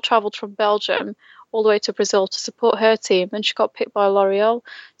 This girl travelled from Belgium all the way to Brazil to support her team, and she got picked by L'Oreal.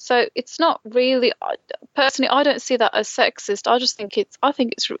 So it's not really, personally, I don't see that as sexist. I just think it's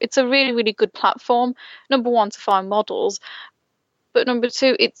a really, really good platform. Number one, to find models, but number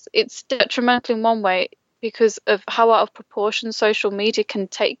two, it's detrimental in one way because of how out of proportion social media can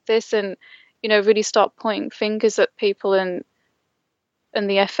take this and really start pointing fingers at people and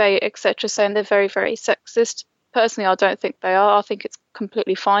the FA, etc., saying they're very, very sexist. Personally, I don't think they are. I think it's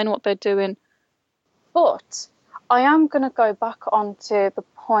completely fine what they're doing. But I am going to go back onto the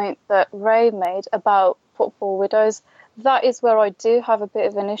point that Ray made about football widows. That is where I do have a bit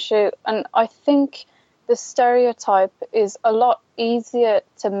of an issue. And I think the stereotype is a lot easier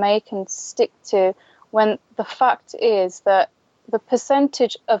to make and stick to when the fact is that the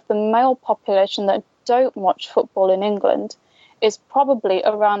percentage of the male population that don't watch football in England is probably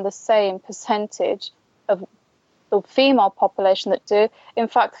around the same percentage of the female population that do. In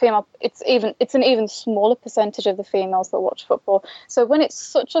fact, it's an even smaller percentage of the females that watch football. So when it's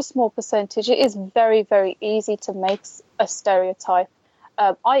such a small percentage, it is very, very easy to make a stereotype.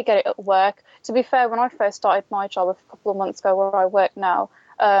 I get it at work. To be fair, when I first started my job a couple of months ago where I work now,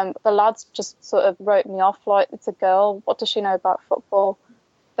 the lads just sort of wrote me off like, it's a girl, what does she know about football?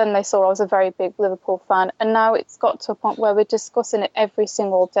 Then they saw I was a very big Liverpool fan, and now it's got to a point where we're discussing it every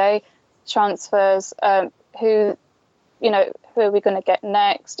single day. Transfers, who are we going to get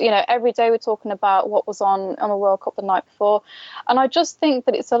next? Every day we're talking about what was on the World Cup the night before, and I just think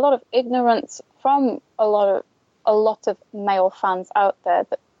that it's a lot of ignorance from a lot of male fans out there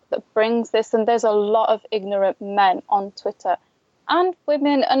that brings this. And there's a lot of ignorant men on Twitter and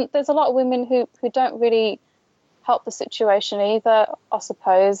women, and there's a lot of women who don't really help the situation either. I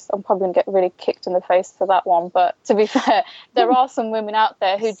suppose I'm probably going to get really kicked in the face for that one, but to be fair, there are some women out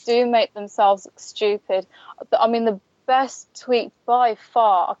there who do make themselves look stupid. I mean, the best tweet by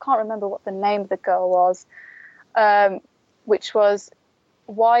far, I can't remember what the name of the girl was, which was,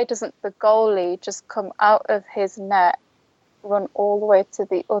 why doesn't the goalie just come out of his net, run all the way to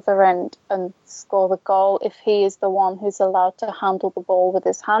the other end and score the goal if he is the one who's allowed to handle the ball with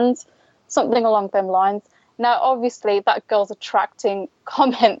his hands? Something along them lines. Now, obviously, that girl's attracting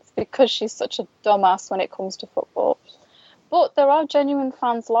comments because she's such a dumbass when it comes to football. But there are genuine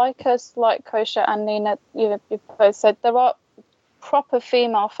fans like us, like Kosha and Nina, you've both said. There are proper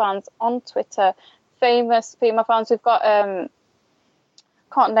female fans on Twitter, famous female fans. We've got,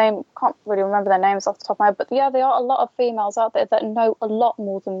 can't really remember their names off the top of my head, but yeah, there are a lot of females out there that know a lot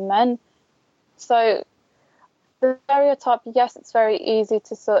more than men. So the stereotype, yes, it's very easy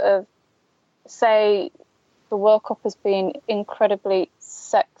to sort of say the World Cup has been incredibly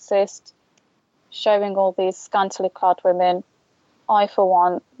sexist, showing all these scantily clad women. I, for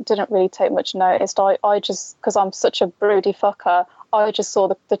one, didn't really take much notice. I just, because I'm such a broody fucker, I just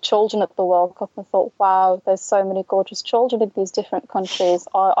saw the children at the World Cup and thought, wow, there's so many gorgeous children in these different countries.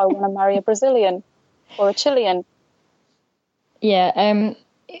 I want to marry a Brazilian or a Chilean. Yeah,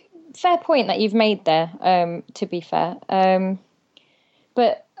 fair point that you've made there, to be fair.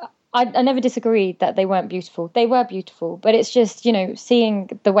 But I never disagreed that they weren't beautiful. They were beautiful, but it's just,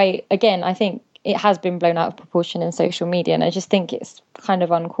 seeing the way, again, I think it has been blown out of proportion in social media, and I just think it's kind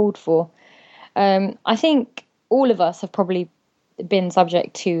of uncalled for. I think all of us have probably been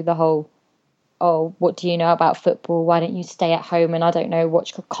subject to the whole oh, what do you know about football? Why don't you stay at home and, I don't know,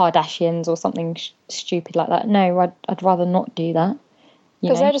 watch Kardashians or something stupid like that? No, I'd rather not do that.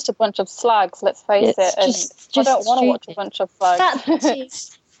 Because they're just a bunch of slags, let's face it. And I don't want to watch a bunch of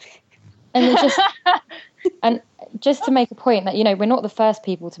slags. And and just to make a point that, we're not the first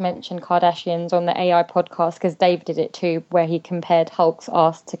people to mention Kardashians on the AI podcast, because Dave did it too, where he compared Hulk's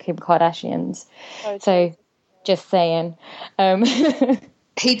ass to Kim Kardashian's. So, just saying.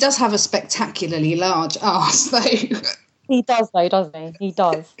 He does have a spectacularly large ass, though. He does, though, doesn't he? He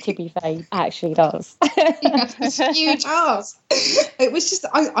does, to be fair. He actually does. He has this huge ass. It was just,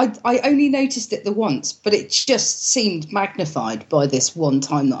 I only noticed it the once, but it just seemed magnified by this one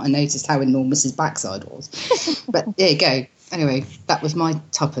time that I noticed how enormous his backside was. But there you go. Anyway, that was my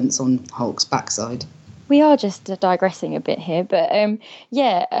tuppence on Hulk's backside. We are just digressing a bit here, but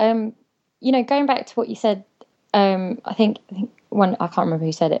going back to what you said, I think one, I can't remember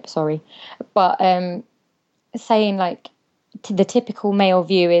who said it, sorry, but saying like, the typical male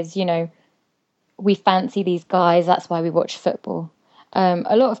view is, we fancy these guys, that's why we watch football.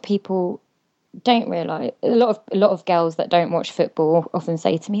 A lot of people don't realise, a lot of girls that don't watch football often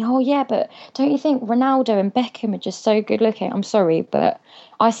say to me, oh yeah, but don't you think Ronaldo and Beckham are just so good looking? I'm sorry, but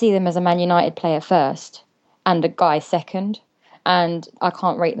I see them as a Man United player first and a guy second, and I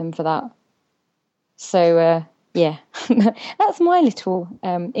can't rate them for that. So yeah, that's my little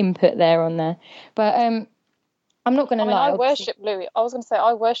input there on there. But I'm not going to lie. I worship Luis. I was going to say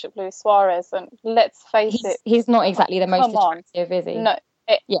I worship Luis Suarez, and let's face it, he's not exactly the most attractive, is he? No.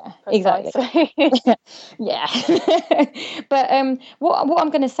 Yeah, exactly. Yeah. But what I'm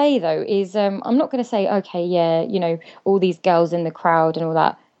going to say though is I'm not going to say, okay, yeah, all these girls in the crowd and all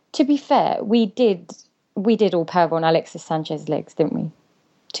that. To be fair, we did all perv on Alexis Sanchez's legs, didn't we?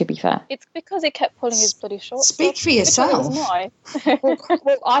 To be fair, it's because he kept pulling his bloody shorts. Speak for yourself.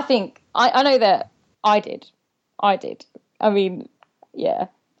 Well, I think I know that I did. I mean, yeah,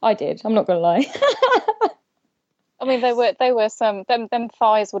 I did. I'm not gonna lie. I mean, they were some them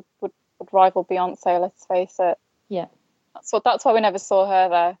thighs would rival Beyonce. Let's face it. Yeah. That's why we never saw her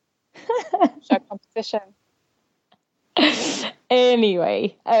there. Show competition.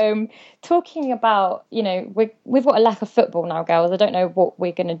 Anyway, talking about, we've got a lack of football now, girls. I don't know what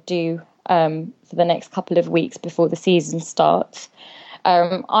we're gonna do for the next couple of weeks before the season starts.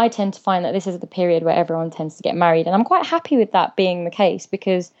 I tend to find that this is the period where everyone tends to get married, and I'm quite happy with that being the case,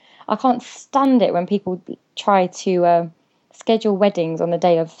 because I can't stand it when people try to schedule weddings on the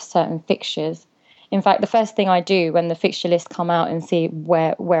day of certain fixtures. In fact, the first thing I do when the fixture list come out and see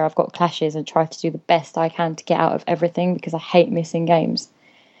where I've got clashes, and try to do the best I can to get out of everything, because I hate missing games.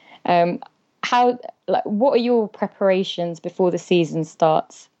 What are your preparations before the season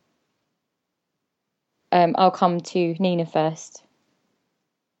starts? I'll come to Nina first.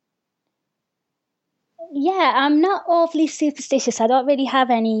 Yeah, I'm not overly superstitious. I don't really have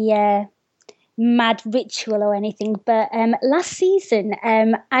any mad ritual or anything. But last season,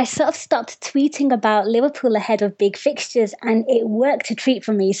 I sort of stopped tweeting about Liverpool ahead of big fixtures, and it worked a treat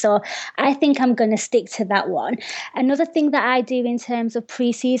for me. So I think I'm going to stick to that one. Another thing that I do in terms of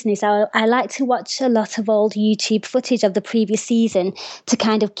pre-season is I like to watch a lot of old YouTube footage of the previous season to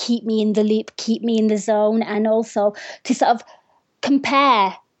kind of keep me in the loop, keep me in the zone, and also to sort of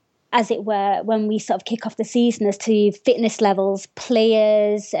compare, as it were, when we sort of kick off the season, as to fitness levels,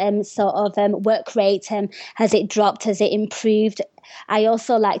 players, work rate, has it dropped, has it improved? I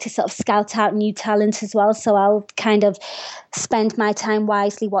also like to sort of scout out new talent as well, so I'll kind of spend my time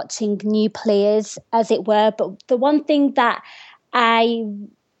wisely watching new players, as it were. But the one thing that I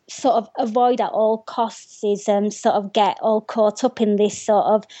sort of avoid at all costs is sort of get all caught up in this sort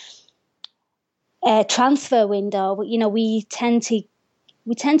of transfer window. We tend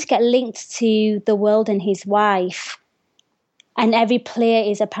to get linked to the world and his wife, and every player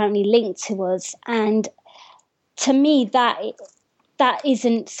is apparently linked to us. And to me, that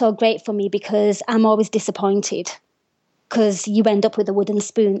isn't so great for me, because I'm always disappointed, because you end up with a wooden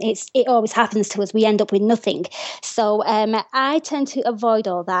spoon. It always happens to us. We end up with nothing. So I tend to avoid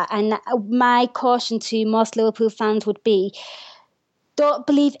all that. And my caution to most Liverpool fans would be, don't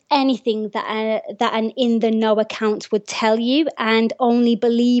believe anything that an in-the-know account would tell you, and only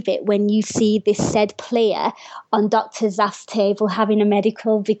believe it when you see this said player on Dr. Zaf's table having a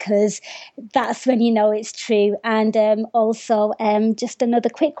medical, because that's when you know it's true. And also, just another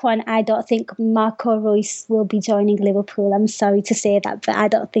quick one, I don't think Marco Reus will be joining Liverpool. I'm sorry to say that, but I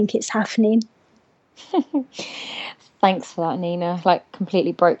don't think it's happening. Thanks for that, Nina.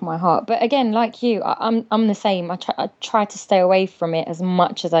 Completely broke my heart. But again, like you, I'm the same. I try to stay away from it as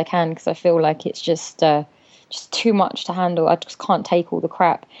much as I can, because I feel like it's just just too much to handle. I just can't take all the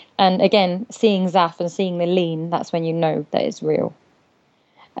crap. And again, seeing Zaf and seeing the lean, that's when you know that it's real.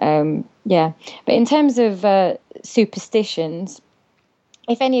 But in terms of superstitions,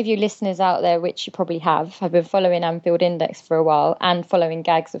 if any of you listeners out there, which you probably have been following Anfield Index for a while and following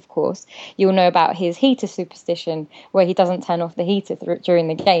Gags, of course, you'll know about his heater superstition, where he doesn't turn off the heater during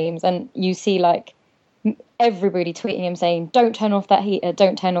the games. And you see like everybody tweeting him saying, don't turn off that heater,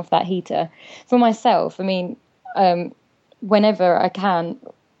 don't turn off that heater. For myself, I mean, whenever I can,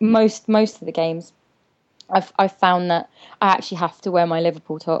 most of the games, I've found that I actually have to wear my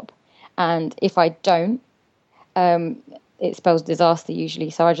Liverpool top. And if I don't, it spells disaster usually.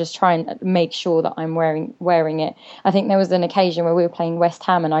 So I just try and make sure that I'm wearing it. I think there was an occasion where we were playing West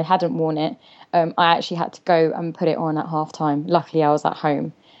Ham and I hadn't worn it. I actually had to go and put it on at half time. Luckily, I was at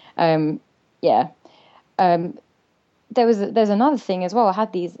home. There's another thing as well. I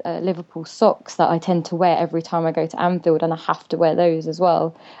had these Liverpool socks that I tend to wear every time I go to Anfield, and I have to wear those as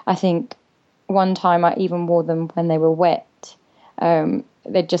well. I think one time I even wore them when they were wet.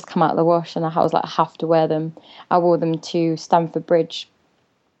 They'd just come out of the wash, and I was like, I have to wear them. I wore them to Stamford Bridge,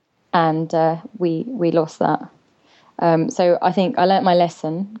 and we lost that. So I think I learnt my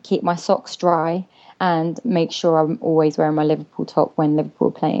lesson: keep my socks dry and make sure I'm always wearing my Liverpool top when Liverpool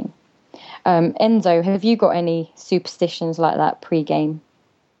are playing. Enzo, have you got any superstitions like that pre-game?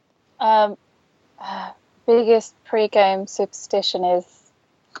 Biggest pre-game superstition is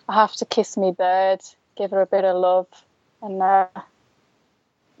I have to kiss me bird, give her a bit of love, and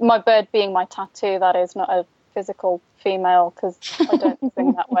my bird being my tattoo, that is, not a physical female, because I don't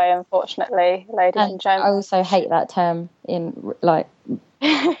sing that way, unfortunately, ladies and gentlemen. I also hate that term in like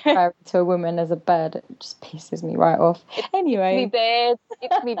referring to a woman as a bird. It just pisses me right off. Anyway,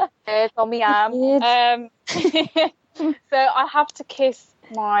 it's me bird on me arm. So I have to kiss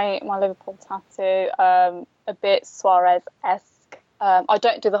my Liverpool tattoo, a bit Suarez-esque. I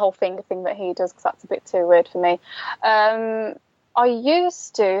don't do the whole finger thing that he does because that's a bit too weird for me. I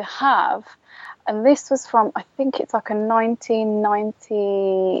used to have, and this was from, I think it's like a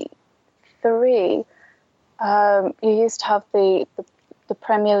 1993. You used to have the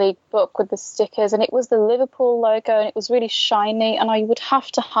Premier League book with the stickers, and it was the Liverpool logo, and it was really shiny, and I would have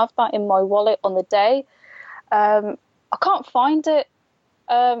to have that in my wallet on the day. I can't find it.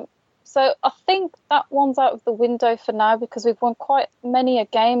 So I think that one's out of the window for now, because we've won quite many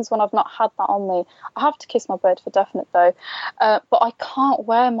games when I've not had that on me. I have to kiss my bird for definite, though. But I can't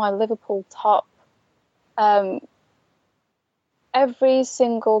wear my Liverpool top. Every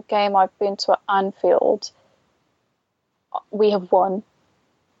single game I've been to at Anfield, we have won,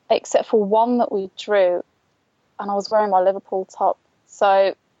 except for one that we drew, and I was wearing my Liverpool top.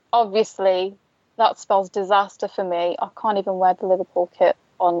 So obviously that spells disaster for me. I can't even wear the Liverpool kit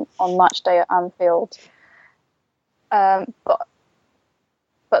on match day at Anfield. But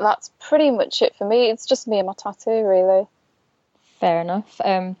that's pretty much it for me. It's just me and my tattoo, really. Fair enough.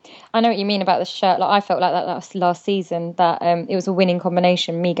 I know what you mean about the shirt. Like, I felt like that last season, that it was a winning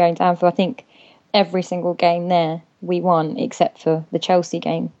combination, me going to Anfield. I think every single game there we won except for the Chelsea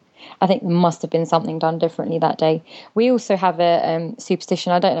game. I think there must have been something done differently that day. We also have a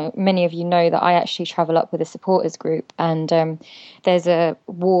superstition. I don't know, many of you know that I actually travel up with a supporters group, and there's a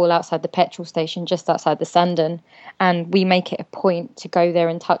wall outside the petrol station just outside the Sandon, and we make it a point to go there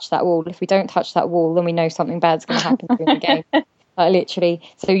and touch that wall. If we don't touch that wall, then we know something bad's going to happen during the game. Like, literally.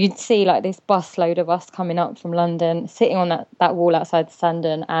 So you'd see like this busload of us coming up from London, sitting on that wall outside the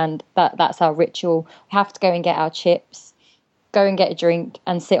Sandon, and that's our ritual. We have to go and get our chips, go and get a drink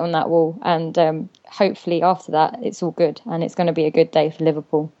and sit on that wall, and hopefully after that it's all good and it's going to be a good day for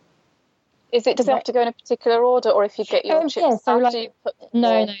Liverpool. Does it have to go in a particular order, or if you get your chips after like, you put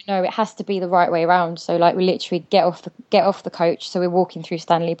No, it has to be the right way around. So like we literally get off the coach, so we're walking through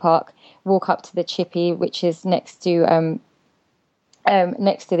Stanley Park, walk up to the chippy, which is next to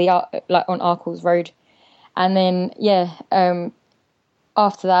the like on Arkles Road, and then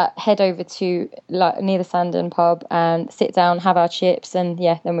after that, head over to like near the Sandon pub and sit down, have our chips, and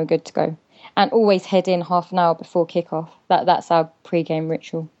then we're good to go. And always head in half an hour before kickoff. That's our pre-game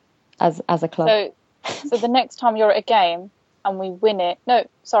ritual as a club. So the next time you're at a game and we win it,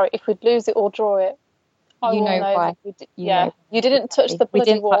 if we lose it or draw it, I will know why. You didn't touch the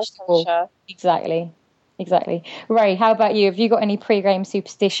bloody wall, Kosha. Exactly. Ray, how about you? Have you got any pre-game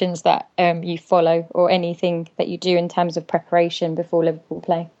superstitions that you follow, or anything that you do in terms of preparation before Liverpool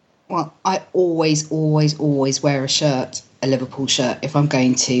play? Well, I always wear a Liverpool shirt, if I'm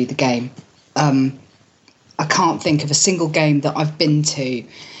going to the game. I can't think of a single game that I've been to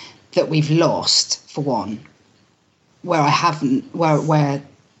that we've lost, for one, where I haven't, where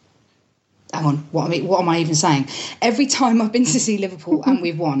hang on, what am I even saying? Every time I've been to see Liverpool and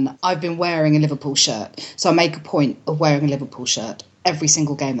we've won, I've been wearing a Liverpool shirt. So I make a point of wearing a Liverpool shirt every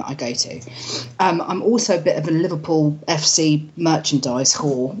single game that I go to. I'm also a bit of a Liverpool FC merchandise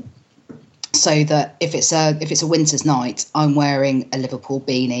whore. So that if it's a winter's night, I'm wearing a Liverpool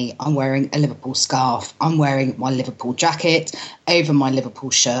beanie, I'm wearing a Liverpool scarf, I'm wearing my Liverpool jacket over my Liverpool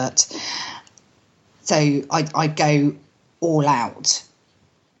shirt. So I go all out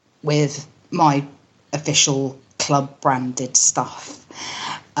with my official club branded stuff.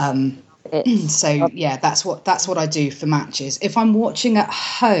 So yeah, that's what I do for matches. If I'm watching at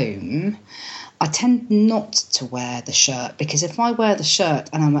home, I tend not to wear the shirt, because if I wear the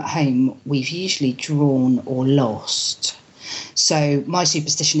shirt and I'm at home, we've usually drawn or lost. So my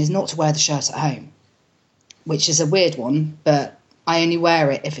superstition is not to wear the shirt at home, which is a weird one, but I only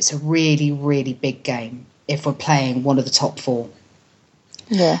wear it if it's a really, really big game, if we're playing one of the top four.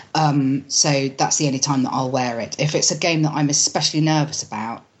 Yeah. So that's the only time that I'll wear it. If it's a game that I'm especially nervous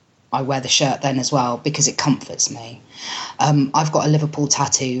about, I wear the shirt then as well, because it comforts me. I've got a Liverpool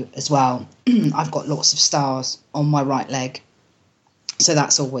tattoo as well. I've got lots of stars on my right leg. So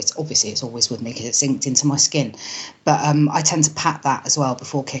that's always with me because it's inked into my skin. But I tend to pat that as well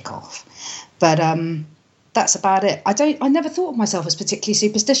before kick-off. But that's about it. I never thought of myself as particularly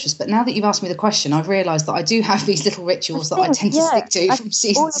superstitious, but now that you've asked me the question, I've realised that I do have these little rituals that I tend to stick to from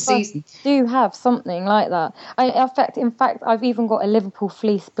season to season. Do have something like that. In fact, I've even got a Liverpool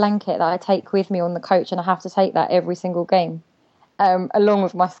fleece blanket that I take with me on the coach, and I have to take that every single game, along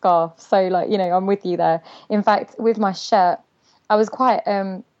with my scarf. So, I'm with you there. In fact, with my shirt, I was quite...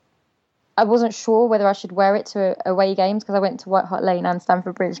 I wasn't sure whether I should wear it to away games, because I went to White Hart Lane and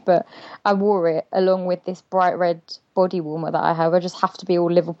Stamford Bridge, but I wore it along with this bright red body warmer that I have. I just have to be all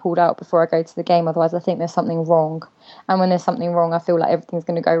Liverpooled out before I go to the game, otherwise I think there's something wrong. And when there's something wrong, I feel like everything's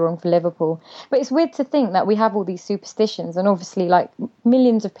going to go wrong for Liverpool. But it's weird to think that we have all these superstitions, and obviously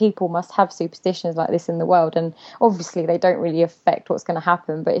millions of people must have superstitions like this in the world, and obviously they don't really affect what's going to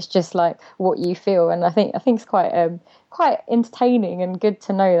happen, but it's just what you feel. And I think it's quite entertaining and good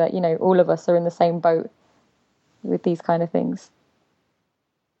to know that all of us are in the same boat with these kind of things.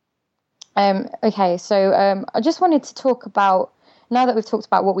 Okay, so I just wanted to talk about, now that we've talked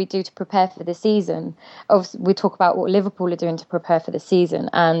about what we do to prepare for the season, we talk about what Liverpool are doing to prepare for the season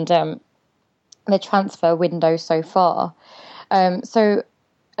and the transfer window so far. So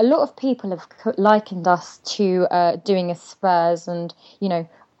a lot of people have likened us to doing a Spurs and,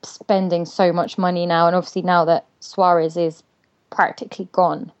 spending so much money now. And obviously now that Suarez is practically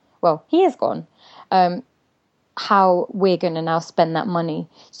gone, well, he is gone, how we're going to now spend that money.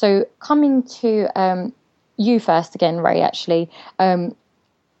 So coming to you first again, Ray, actually,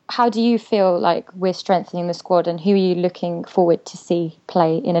 how do you feel like we're strengthening the squad, and who are you looking forward to see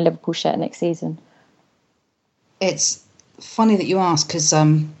play in a Liverpool shirt next season? It's funny that you ask, because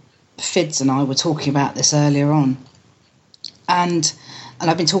Fids and I were talking about this earlier on, and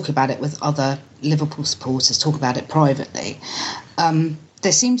I've been talking about it with other Liverpool supporters, talk about it privately.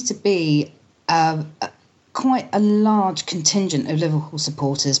 There seems to be quite a large contingent of Liverpool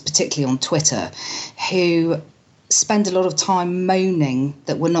supporters, particularly on Twitter, who spend a lot of time moaning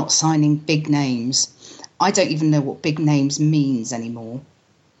that we're not signing big names. I don't even know what big names means anymore,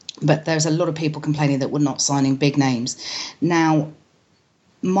 but there's a lot of people complaining that we're not signing big names. Now,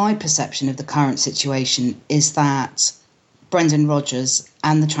 my perception of the current situation is that Brendan Rodgers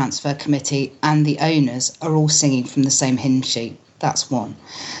and the transfer committee and the owners are all singing from the same hymn sheet. That's one.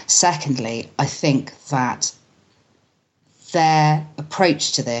 Secondly, I think that their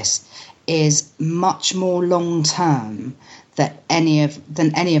approach to this is much more long-term than any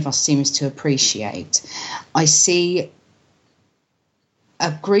of us seems to appreciate. I see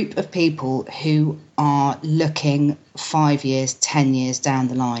a group of people who are looking 5 years, 10 years down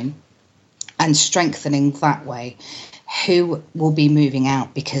the line and strengthening that way, who will be moving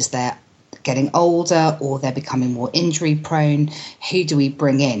out because they're getting older or they're becoming more injury prone. Who do we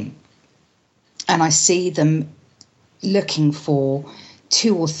bring in? And I see them looking for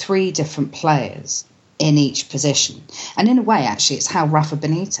 2 or 3 different players in each position. And in a way, actually, it's how Rafa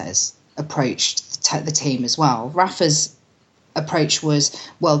Benitez approached the team as well. Rafa's approach was,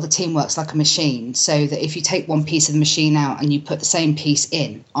 well, the team works like a machine, so that if you take one piece of the machine out and you put the same piece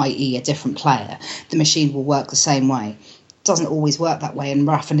in, i.e. a different player, the machine will work the same way. It doesn't always work that way, and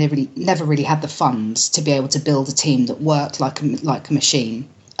Rafa never really had the funds to be able to build a team that worked like a machine,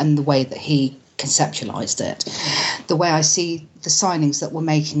 and the way that he conceptualized it. The way I see the signings that we're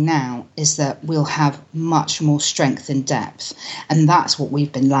making now is that we'll have much more strength and depth, and that's what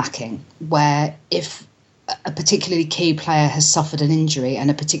we've been lacking, where if a particularly key player has suffered an injury and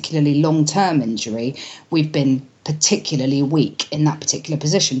a particularly long-term injury, we've been particularly weak in that particular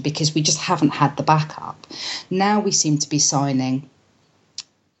position because we just haven't had the backup. Now we seem to be signing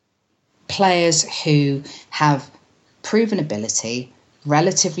players who have proven ability,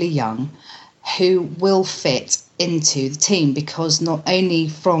 relatively young, who will fit into the team, because not only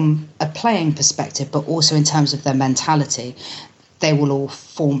from a playing perspective but also in terms of their mentality, they will all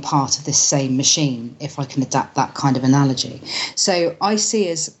form part of this same machine, if I can adapt that kind of analogy. So I see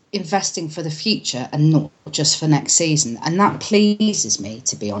as investing for the future and not just for next season. And that pleases me,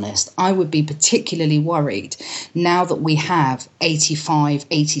 to be honest. I would be particularly worried now that we have 85,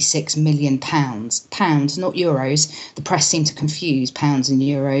 86 million pounds, not euros. The press seem to confuse pounds and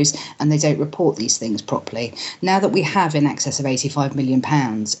euros and they don't report these things properly. Now that we have in excess of 85 million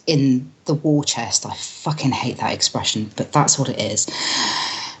pounds in the war chest, I fucking hate that expression, but that's what it is.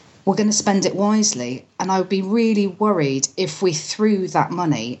 We're going to spend it wisely, and I would be really worried if we threw that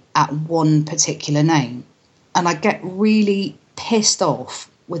money at one particular name. And I get really pissed off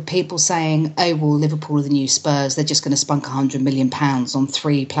with people saying, oh, well, Liverpool are the new Spurs, they're just going to spunk £100 million on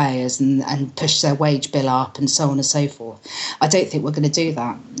 3 players and push their wage bill up and so on and so forth. I don't think we're going to do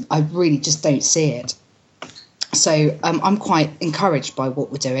that. I really just don't see it. So I'm quite encouraged by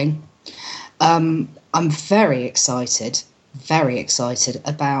what we're doing. I'm very excited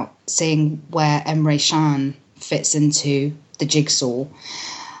about seeing where Emre Can fits into the jigsaw.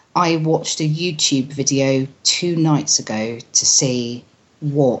 I watched a YouTube video 2 nights ago to see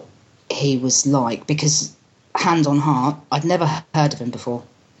what he was like, because hand on heart, I'd never heard of him before.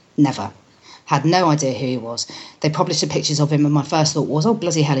 Never. Had no idea who he was. They published the pictures of him and my first thought was, oh,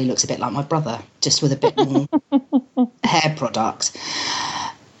 bloody hell, he looks a bit like my brother, just with a bit more hair product.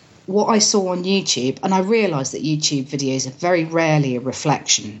 What I saw on YouTube, and I realised that YouTube videos are very rarely a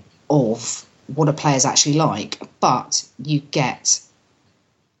reflection of what a player's actually like, but you get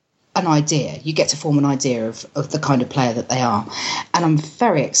an idea, you get to form an idea of the kind of player that they are. And I'm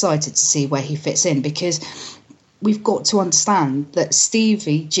very excited to see where he fits in, because we've got to understand that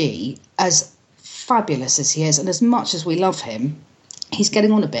Stevie G, as fabulous as he is, and as much as we love him, he's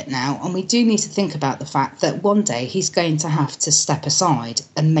getting on a bit now, and we do need to think about the fact that one day he's going to have to step aside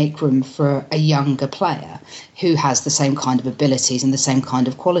and make room for a younger player who has the same kind of abilities and the same kind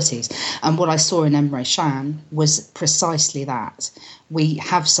of qualities. And what I saw in Emre Can was precisely that. We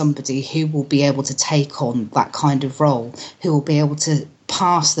have somebody who will be able to take on that kind of role, who will be able to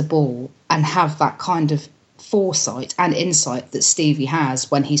pass the ball and have that kind of foresight and insight that Stevie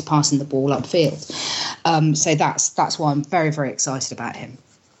has when he's passing the ball upfield. So that's why I'm very, very excited about him.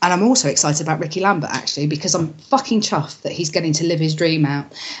 And I'm also excited about Ricky Lambert, actually, because I'm fucking chuffed that he's getting to live his dream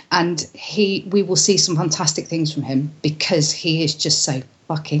out. And we will see some fantastic things from him, because he is just so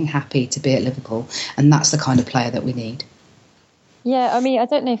fucking happy to be at Liverpool. And that's the kind of player that we need. Yeah, I mean, I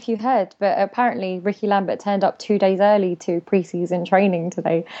don't know if you heard, but apparently Ricky Lambert turned up 2 days early to pre-season training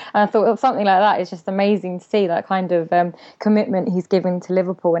today. And I thought something like that is just amazing to see, that kind of commitment he's given to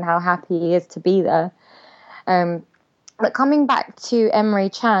Liverpool and how happy he is to be there. But coming back to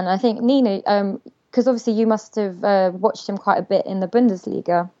Emre Can, I think, Nina, because obviously you must have watched him quite a bit in the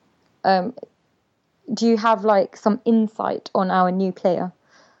Bundesliga. Do you have some insight on our new player?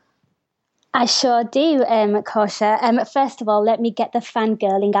 I sure do, Kosha. First of all, let me get the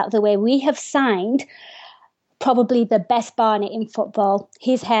fangirling out of the way. We have signed probably the best Barnet in football.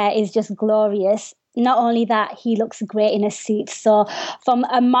 His hair is just glorious. Not only that, he looks great in a suit. So from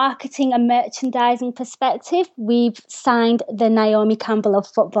a marketing and merchandising perspective, we've signed the Naomi Campbell of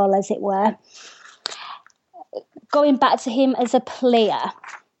football, as it were. Going back to him as a player,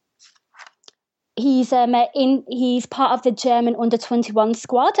 he's part of the German under-21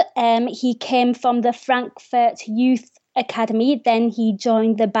 squad. He came from the Frankfurt Youth Academy. Then he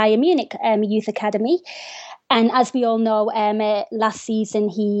joined the Bayern Munich Youth Academy. And as we all know, last season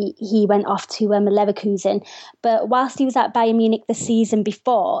he went off to Leverkusen. But whilst he was at Bayern Munich the season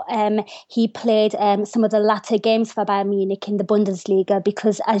before, he played some of the latter games for Bayern Munich in the Bundesliga,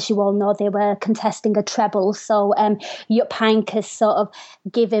 because, as you all know, they were contesting a treble. So Jupp Heynckes sort of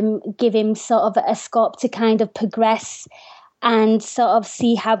give him sort of a scope to kind of progress and sort of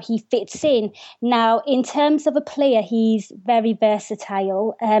see how he fits in. Now, in terms of a player, he's very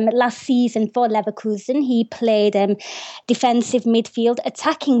versatile. Last season for Leverkusen, he played defensive midfield,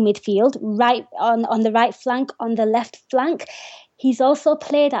 attacking midfield, right on the right flank, on the left flank. He's also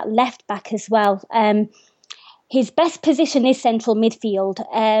played at left back as well. His best position is central midfield.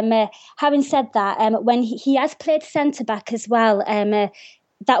 Having said that, when he has played centre back as well,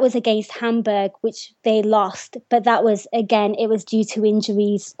 that was against Hamburg, which they lost. But that was, again, it was due to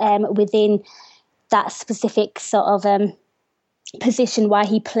injuries within that specific sort of position why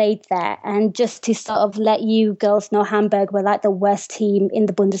he played there. And just to sort of let you girls know, Hamburg were like the worst team in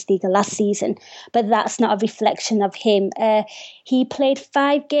the Bundesliga last season, but that's not a reflection of him. He played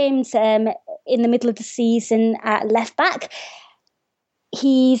 5 games in the middle of the season at left back.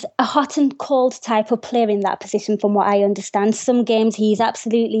 He's a hot and cold type of player in that position, from what I understand. Some games he's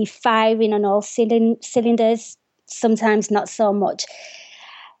absolutely firing on all cylinders, sometimes not so much.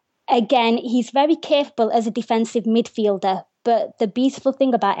 Again, he's very capable as a defensive midfielder, but the beautiful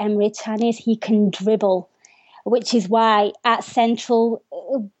thing about Emre Can is he can dribble, which is why at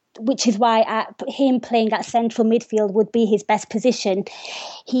him playing at central midfield would be his best position.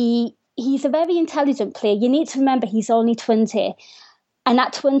 He's a very intelligent player. You need to remember he's only 20. And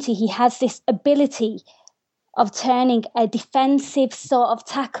at 20, he has this ability of turning a defensive sort of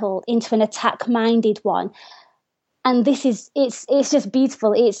tackle into an attack-minded one. And it's just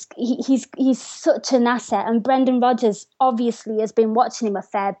beautiful. He's such an asset. And Brendan Rodgers obviously has been watching him a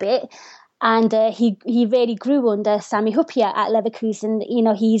fair bit. And he really grew under Sami Hupia at Leverkusen. You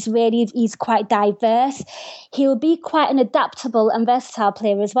know, he's quite diverse. He'll be quite an adaptable and versatile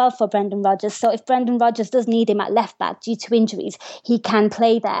player as well for Brendan Rodgers. So if Brendan Rodgers does need him at left back due to injuries, he can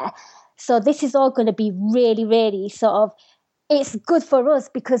play there. So this is all going to be really, really sort of, it's good for us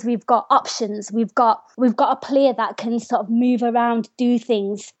because we've got options. We've got a player that can sort of move around, do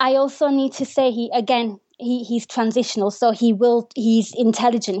things. I also need to say he's transitional, so he's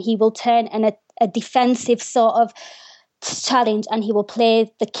intelligent. He will turn a defensive sort of challenge and he will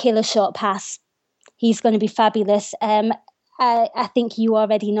play the killer short pass. He's going to be fabulous. I think you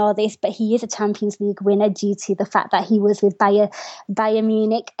already know this, but he is a Champions League winner due to the fact that he was with Bayern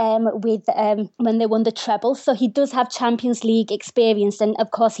Munich when they won the treble. So he does have Champions League experience, and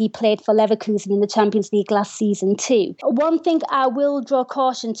of course he played for Leverkusen in the Champions League last season too. One thing I will draw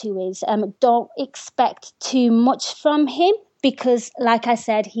caution to is don't expect too much from him because, like I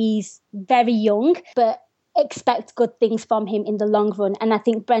said, he's very young, but expect good things from him in the long run. And I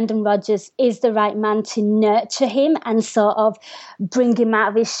think Brendan Rodgers is the right man to nurture him and sort of bring him out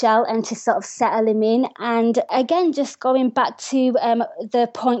of his shell and to sort of settle him in. And again, just going back to the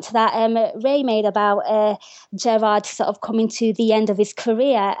point that Ray made about Gerrard sort of coming to the end of his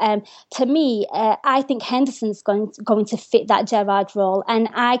career, to me, I think Henderson's going to fit that Gerrard role. And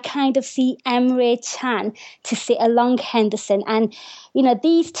I kind of see Emre Can to sit along Henderson. And, you know,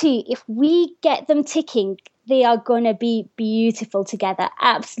 these two, if we get them ticking, they are going to be beautiful together.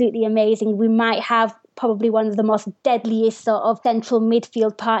 Absolutely amazing. We might have probably one of the most deadliest sort of central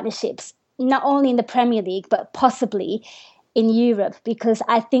midfield partnerships, not only in the Premier League, but possibly in Europe, because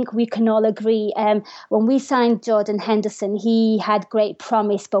I think we can all agree when we signed Jordan Henderson, he had great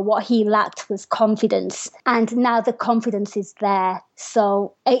promise, but what he lacked was confidence. And now the confidence is there.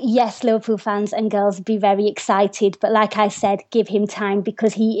 So yes, Liverpool fans and girls, be very excited. But like I said, give him time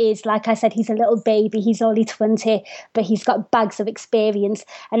because he is, like I said, he's a little baby. He's only 20, but he's got bags of experience.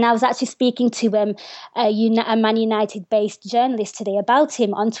 And I was actually speaking to a Man United-based journalist today about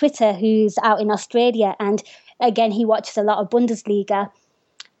him on Twitter who's out in Australia. And again, he watches a lot of Bundesliga.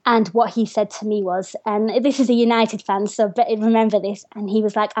 And what he said to me was, and this is a United fan, so remember this, and he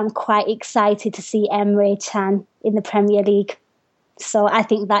was like, I'm quite excited to see Emre Can in the Premier League. So I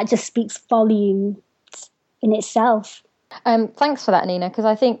think that just speaks volumes in itself. Thanks for that, Nina, because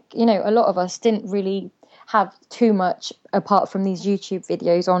I think, you know, a lot of us didn't really have too much apart from these YouTube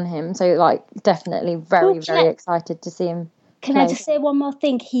videos on him. So, like, definitely very excited to see him. Can I just say one more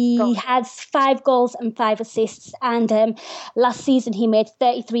thing? He has 5 goals and 5 assists. And last season, he made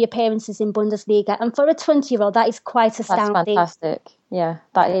 33 appearances in Bundesliga. And for a 20-year-old, that is quite astounding. That's fantastic. Yeah,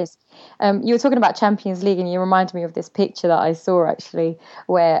 that is. You were talking about Champions League, and you reminded me of this picture that I saw, actually,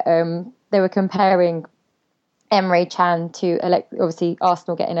 where they were comparing Emre Can to, obviously,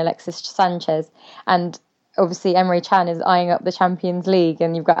 Arsenal getting Alexis Sanchez. And obviously Emre Can is eyeing up the Champions League,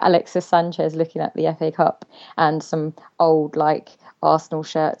 and you've got Alexis Sanchez looking at the FA Cup and some old, like, Arsenal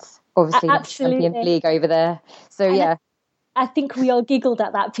shirts. Obviously, Champions League over there. So, yeah. I think we all giggled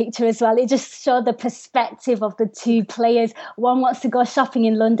at that picture as well. It just showed the perspective of the two players. One wants to go shopping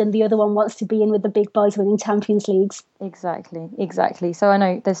in London, the other one wants to be in with the big boys winning Champions Leagues. Exactly. So I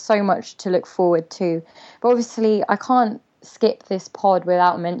know there's so much to look forward to. But obviously, I can't skip this pod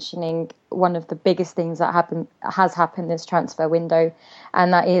without mentioning one of the biggest things that has happened this transfer window,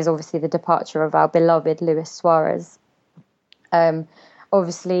 and that is obviously the departure of our beloved Luis Suarez.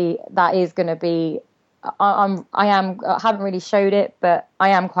 Obviously, that is going to be. I haven't really showed it, but I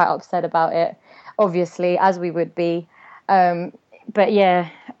am quite upset about it. Obviously, as we would be. But yeah,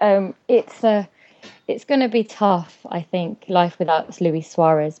 it's going to be tough. I think life without Luis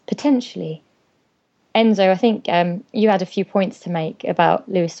Suarez potentially. Enzo, I think you had a few points to make about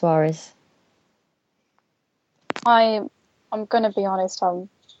Luis Suarez. I'm going to be honest. I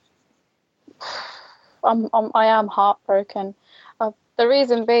am heartbroken. The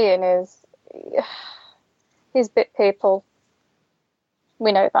reason being is he's bit people.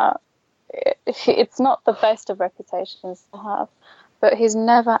 We know that. It's not the best of reputations to have, but he's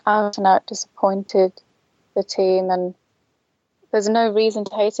never out and out disappointed the team, and there's no reason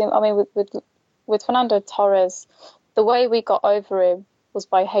to hate him. I mean, with Fernando Torres, the way we got over him was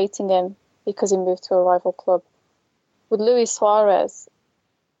by hating him because he moved to a rival club. With Luis Suarez,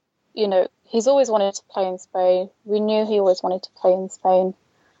 you know, he's always wanted to play in Spain. We knew he always wanted to play in Spain.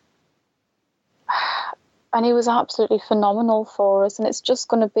 And he was absolutely phenomenal for us. And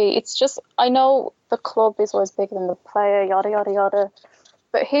I know the club is always bigger than the player, yada, yada, yada.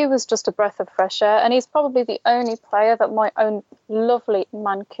 But he was just a breath of fresh air. And he's probably the only player that my own lovely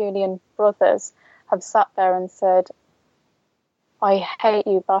Mancunian brothers have sat there and said, I hate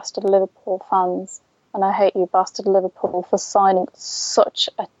you bastard Liverpool fans. And I hate you bastard Liverpool for signing such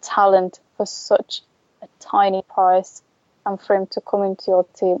a talent for such a tiny price, and for him to come into your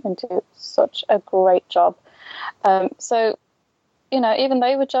team and do such a great job. So, you know, even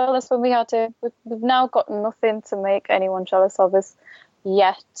they were jealous when we had him. We've now got nothing to make anyone jealous of us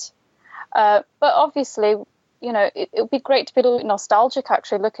yet. But obviously, you know, it would be great to be a little bit nostalgic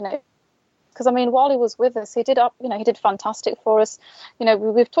actually looking at it. Because, I mean, while he was with us, he did fantastic for us. You know,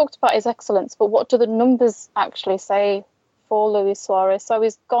 we've talked about his excellence, but what do the numbers actually say for Luis Suarez? So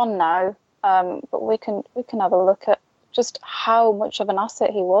he's gone now, but we can have a look at just how much of an asset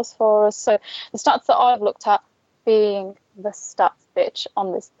he was for us. So the stats that I've looked at, being the stats bitch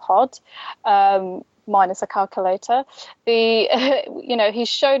on this pod, minus a calculator, he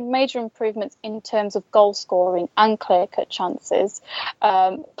showed major improvements in terms of goal scoring and clear-cut chances,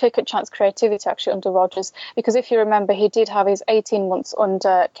 clear-cut chance creativity actually under Rodgers, because if you remember, he did have his 18 months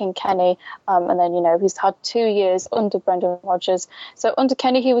under King Kenny, and then, you know, he's had 2 years under Brendan Rodgers. So under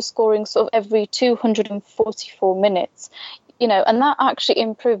Kenny, he was scoring sort of every 244 minutes. You know, and that actually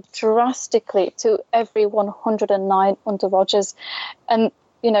improved drastically to every 109 under Rodgers. And,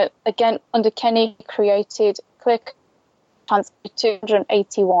 you know, again, under Kenny, he created clear chance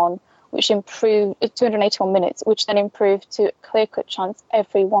 281, which improved 281 minutes, which then improved to clear cut chance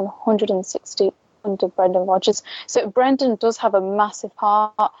every 160 under Brendan Rodgers. So Brendan does have a massive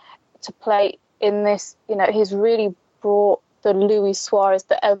part to play in this. You know, he's really brought the Luis Suarez,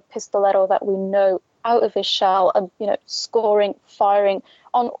 the El Pistolero that we know, out of his shell, and, you know, scoring, firing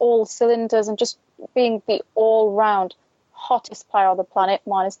on all cylinders, and just being the all-round hottest player on the planet,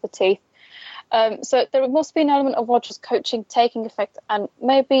 minus the teeth. So there must be an element of Rodgers' coaching taking effect, and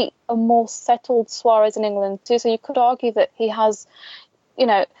maybe a more settled Suarez in England too. So you could argue that he has, you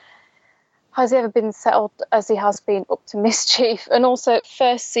know, has he ever been settled as he has been up to mischief? And also,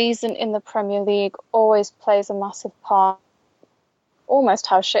 first season in the Premier League always plays a massive part. Almost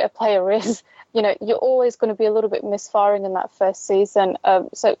how shit a player is. You know, you're always going to be a little bit misfiring in that first season.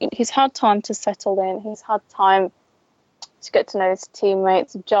 So he's had time to settle in. He's had time to get to know his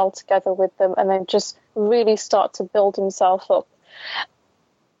teammates, gel together with them, and then just really start to build himself up.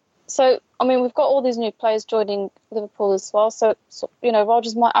 So, I mean, we've got all these new players joining Liverpool as well. So you know,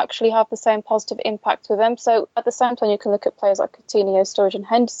 Rodgers might actually have the same positive impact with them. So at the same time, you can look at players like Coutinho, Sturridge and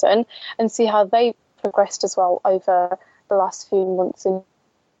Henderson and see how they progressed as well over the last few months in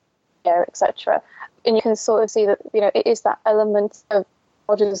year, etc. And you can sort of see that, you know, it is that element of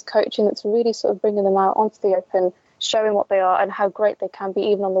Rodgers' coaching that's really sort of bringing them out onto the open, showing what they are and how great they can be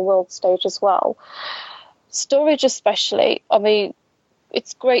even on the world stage as well. Sturridge especially, I mean,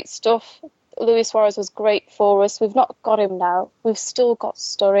 it's great stuff. Luis Suarez was great for us. We've not got him now. We've still got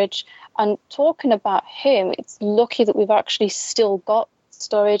Sturridge. And talking about him, it's lucky that we've actually still got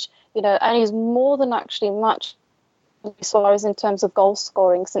Sturridge, you know, and he's more than actually matched Suarez in terms of goal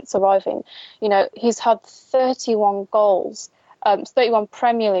scoring since arriving. You know, he's had 31 goals, 31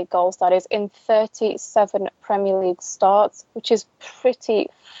 Premier League goals, that is, in 37 Premier League starts, which is pretty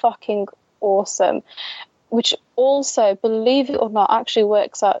fucking awesome. Which also, believe it or not, actually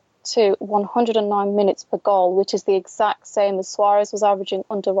works out to 109 minutes per goal, which is the exact same as Suarez was averaging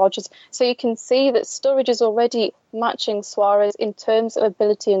under Rodgers. So you can see that Sturridge is already matching Suarez in terms of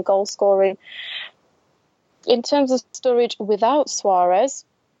ability and goal scoring. In terms of Sturridge without Suarez,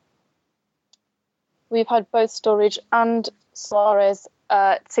 we've had both Sturridge and Suarez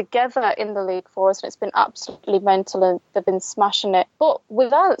together in the league for us, and it's been absolutely mental, and they've been smashing it. But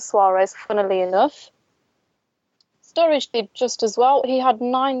without Suarez, funnily enough, Sturridge did just as well. He had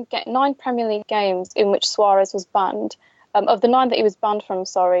nine Premier League games in which Suarez was banned, Of the 9 that he was banned from,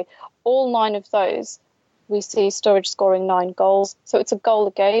 all 9 of those, we see Sturridge scoring 9 goals. So it's a goal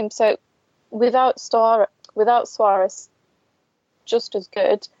a game. So without Suarez, just as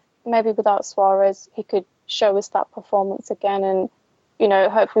good. Maybe without Suarez, he could show us that performance again, and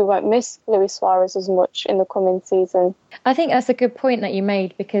hopefully we won't miss Luis Suarez as much in the coming season. I think that's a good point that you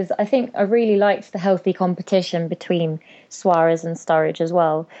made, because I think I really liked the healthy competition between Suarez and Sturridge as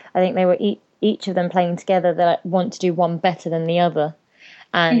well. I think they were each of them playing together that want to do one better than the other,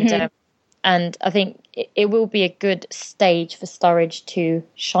 and and I think it will be a good stage for Sturridge to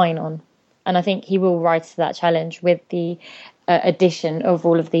shine on, and I think he will rise to that challenge with the addition of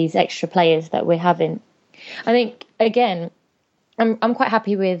all of these extra players that we're having. I think again, I'm quite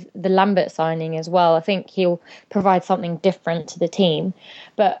happy with the Lambert signing as well. I think he'll provide something different to the team.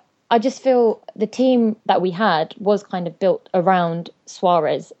 But I just feel the team that we had was kind of built around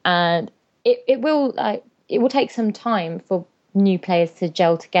Suarez, and it will take some time for new players to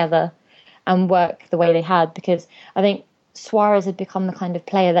gel together and work the way they had, because I think Suarez had become the kind of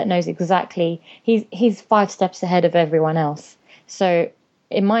player that knows exactly he's 5 steps ahead of everyone else. So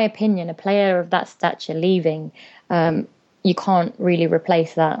in my opinion, a player of that stature leaving, you can't really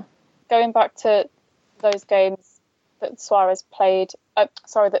replace that. Going back to those games that Suarez played, that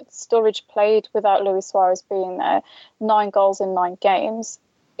Sturridge played without Luis Suarez being there, 9 goals in 9 games.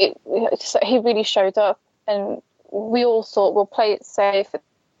 He really showed up, and we all thought we'll play it safe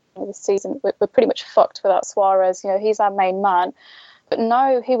this season. We're pretty much fucked without Suarez. He's our main man. But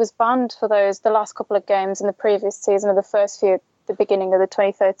no, he was banned for the last couple of games in the previous season, or the first few, the beginning of the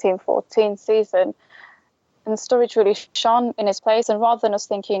 2013-14 season. And Sturridge really shone in his place. And rather than us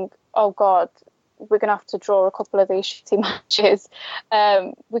thinking, oh, God, we're going to have to draw a couple of these shitty matches,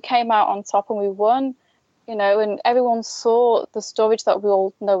 we came out on top and we won, and everyone saw the Sturridge that we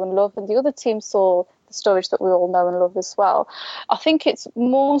all know and love, and the other team saw the Sturridge that we all know and love as well. I think it's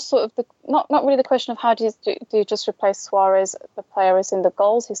more sort of not really the question of how do you just replace Suarez, the player, as in the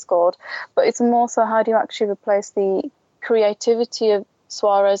goals he scored, but it's more so how do you actually replace the creativity of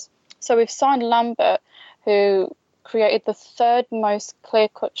Suarez. So we've signed Lambert, who created the 3rd most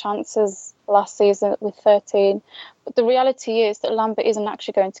clear-cut chances last season with 13. But the reality is that Lambert isn't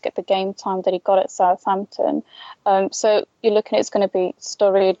actually going to get the game time that he got at Southampton. So you're looking at it's going to be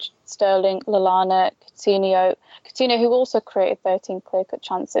Sturridge, Sterling, Lallana, Coutinho, who also created 13 clear-cut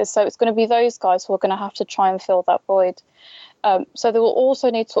chances. So it's going to be those guys who are going to have to try and fill that void. So they will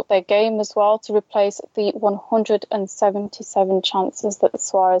also need to up their game as well to replace the 177 chances that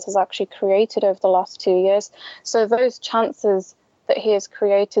Suarez has actually created over the last 2 years. So those chances that he has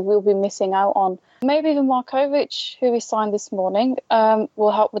created, we'll be missing out on. Maybe even Markovic, who we signed this morning,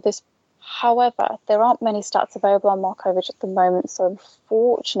 will help with this. However, there aren't many stats available on Markovic at the moment, so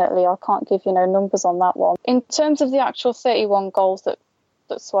unfortunately I can't give you numbers on that one. In terms of the actual 31 goals that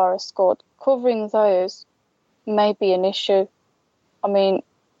Suarez scored, covering those may be an issue. I mean,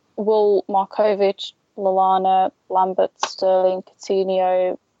 will Markovic, Lallana, Lambert, Sterling,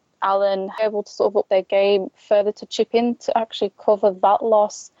 Coutinho, Allen be able to sort of up their game further to chip in to actually cover that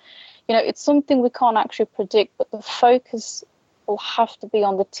loss? It's something we can't actually predict, but the focus will have to be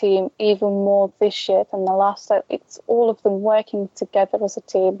on the team even more this year than the last. So it's all of them working together as a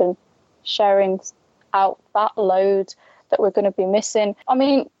team and sharing out that load that we're going to be missing. I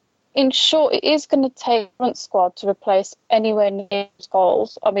mean, in short, it is going to take the front squad to replace anywhere near those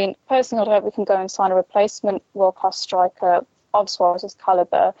goals. I mean, personally, I hope we can go and sign a replacement world-class striker of Suarez's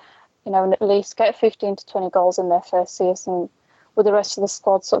calibre, and at least get 15 to 20 goals in their first season, with the rest of the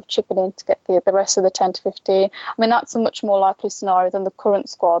squad sort of chipping in to get the rest of the 10 to 15. I mean, that's a much more likely scenario than the current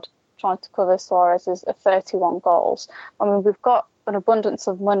squad trying to cover Suarez's 31 goals. I mean, we've got an abundance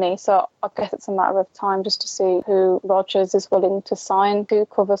of money, so I guess it's a matter of time just to see who Rodgers is willing to sign to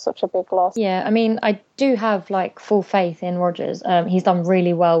cover such a big loss. Yeah, I mean, I do have full faith in Rodgers. He's done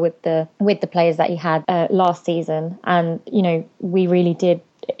really well with the players that he had last season, and we really did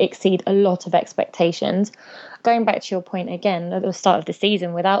exceed a lot of expectations. Going back to your point again at the start of the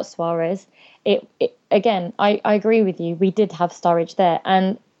season without Suarez, it again, I agree with you. We did have Sturridge there,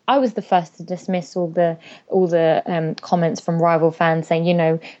 and I was the first to dismiss all the comments from rival fans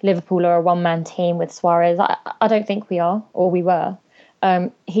saying, Liverpool are a one-man team with Suarez. I don't think we are, or we were.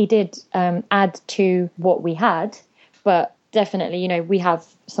 He did add to what we had, but definitely, we have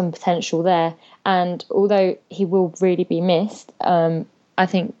some potential there. And although he will really be missed, I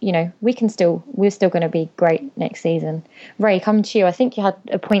think, we're still going to be great next season. Ray, coming to you, I think you had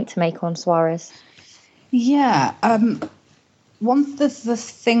a point to make on Suarez. Yeah. one of the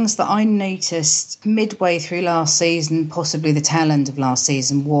things that I noticed midway through last season, possibly the tail end of last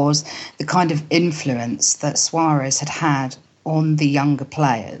season, was the kind of influence that Suarez had on the younger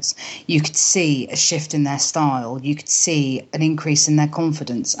players. You could see a shift in their style. You could see an increase in their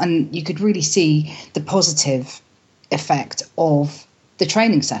confidence. And you could really see the positive effect of the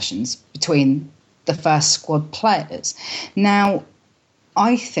training sessions between the first squad players. Now,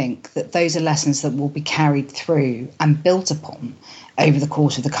 I think that those are lessons that will be carried through and built upon over the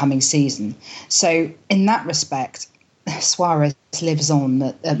course of the coming season. So in that respect, Suarez lives on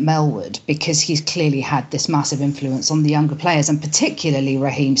at Melwood because he's clearly had this massive influence on the younger players, and particularly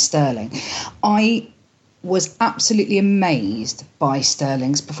Raheem Sterling. I was absolutely amazed by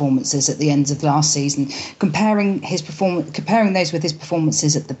Sterling's performances at the end of last season, comparing those with his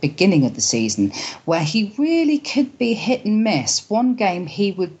performances at the beginning of the season, where he really could be hit and miss. One game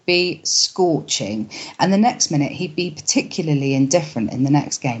he would be scorching, and the next minute he'd be particularly indifferent in the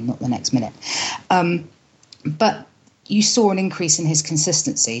next game, not the next minute. But you saw an increase in his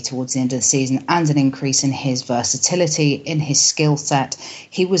consistency towards the end of the season and an increase in his versatility, in his skill set.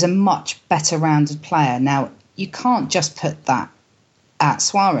 He was a much better rounded player. Now, you can't just put that at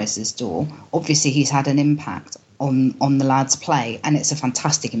Suarez's door. Obviously, he's had an impact on the lads' play, and it's a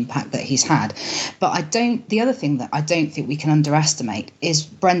fantastic impact that he's had. But the other thing that I don't think we can underestimate is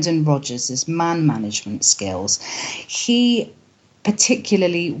Brendan Rodgers' man management skills. He,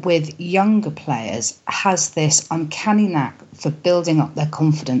 particularly with younger players, has this uncanny knack for building up their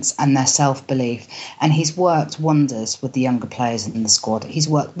confidence and their self-belief. And he's worked wonders with the younger players in the squad. He's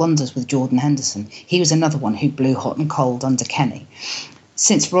worked wonders with Jordan Henderson. He was another one who blew hot and cold under Kenny.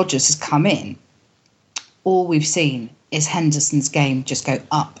 Since Rodgers has come in, all we've seen is Henderson's game just go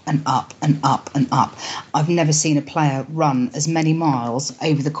up and up and up and up. I've never seen a player run as many miles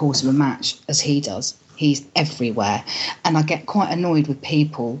over the course of a match as he does. He's everywhere. And I get quite annoyed with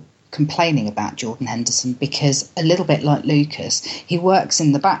people complaining about Jordan Henderson because, a little bit like Lucas, he works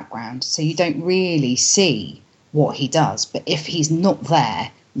in the background, so you don't really see what he does. But if he's not there,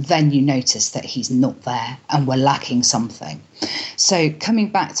 then you notice that he's not there and we're lacking something. So coming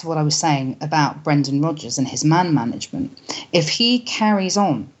back to what I was saying about Brendan Rodgers and his man management, if he carries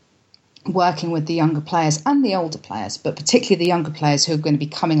on working with the younger players and the older players, but particularly the younger players who are going to be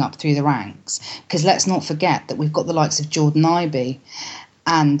coming up through the ranks, because let's not forget that we've got the likes of Jordan Ibe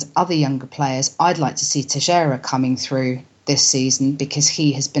and other younger players. I'd like to see Teixeira coming through this season because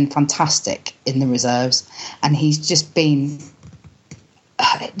he has been fantastic in the reserves, and he's just been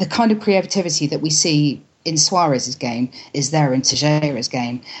the kind of creativity that we see in Suarez's game is there in Teixeira's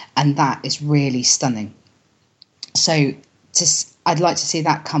game, and that is really stunning. So I'd like to see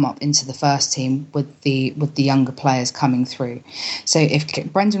that come up into the first team with the younger players coming through. So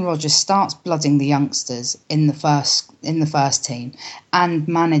if Brendan Rodgers starts blooding the youngsters in the first team and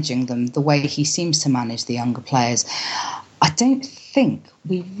managing them the way he seems to manage the younger players, I don't think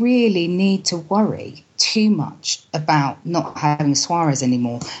we really need to worry too much about not having Suarez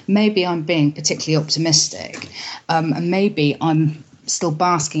anymore. Maybe I'm being particularly optimistic, and maybe I'm still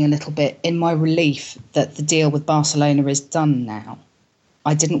basking a little bit in my relief that the deal with Barcelona is done now.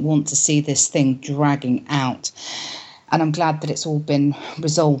 I didn't want to see this thing dragging out, and I'm glad that it's all been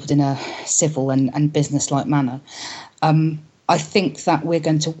resolved in a civil and business-like manner. I think that we're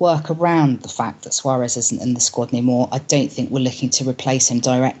going to work around the fact that Suarez isn't in the squad anymore. I don't think we're looking to replace him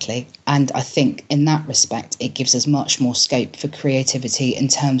directly, and I think in that respect it gives us much more scope for creativity in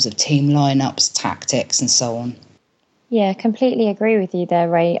terms of team lineups, tactics and so on. Yeah, completely agree with you there,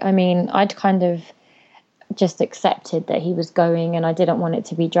 Ray. I mean, I'd kind of just accepted that he was going and I didn't want it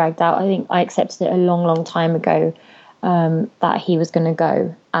to be dragged out. I think I accepted it a long, long time ago that he was going to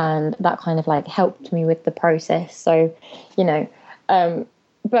go, and that kind of like helped me with the process. So,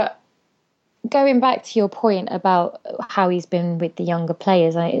 but going back to your point about how he's been with the younger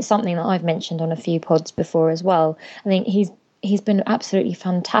players, it's something that I've mentioned on a few pods before as well. I think he's been absolutely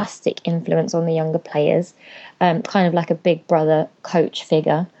fantastic influence on the younger players, kind of like a big brother coach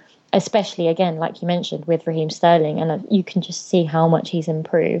figure, especially, again, like you mentioned, with Raheem Sterling, and you can just see how much he's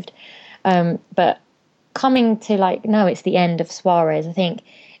improved. But coming to now it's the end of Suarez, I think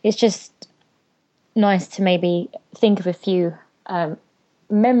it's just nice to maybe think of a few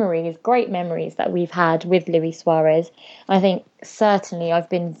great memories that we've had with Luis Suarez. I think certainly I've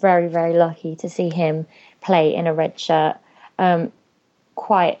been very, very lucky to see him play in a red shirt.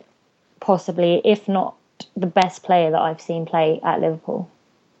 Quite possibly, if not the best player that I've seen play at Liverpool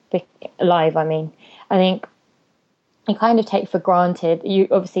live. I mean, I think you kind of take for granted.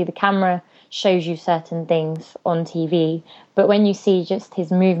 Obviously the camera shows you certain things on TV, but when you see just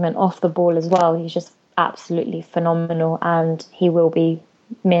his movement off the ball as well, he's just absolutely phenomenal, and he will be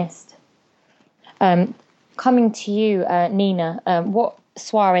missed. Coming to you, Nina, what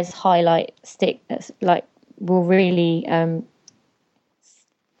Suarez highlight will really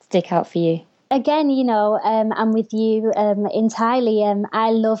stick out for you? Again, I'm with you entirely. I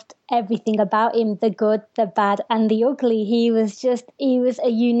loved everything about him, the good, the bad, and the ugly. He was a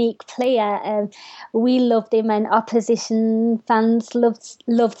unique player. We loved him, and opposition fans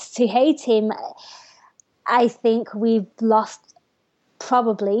loved to hate him. I think we've lost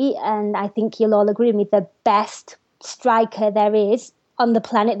probably, and I think you'll all agree with me, the best striker there is on the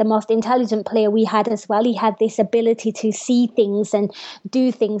planet, the most intelligent player we had as well. He had this ability to see things and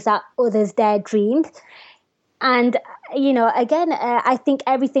do things that others dare dreamed. And, again, I think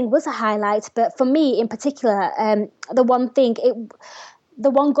everything was a highlight. But for me in particular, the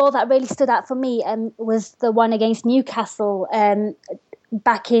one goal that really stood out for me was the one against Newcastle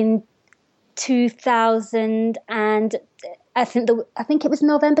back in 2000, and I think it was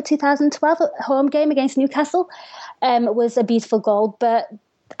November 2012, home game against Newcastle. Was a beautiful goal, but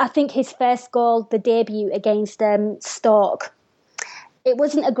I think his first goal, the debut against Stoke, it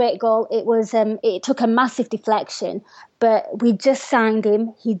wasn't a great goal. It was it took a massive deflection, but we just signed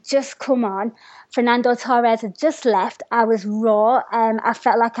him. He'd just come on. Fernando Torres had just left. I was raw. I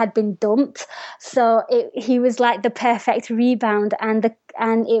felt like I'd been dumped. So he was like the perfect rebound, and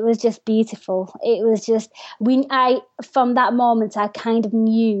it was just beautiful. It was just from that moment I kind of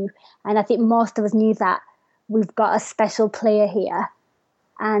knew, and I think most of us knew that we've got a special player here.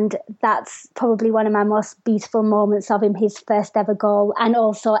 And that's probably one of my most beautiful moments of him, his first ever goal, and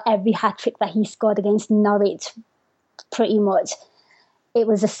also every hat-trick that he scored against Norwich, pretty much. It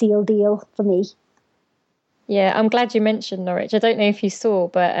was a seal deal for me. Yeah, I'm glad you mentioned Norwich. I don't know if you saw,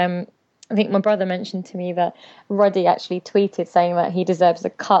 but I think my brother mentioned to me that Roddy actually tweeted saying that he deserves a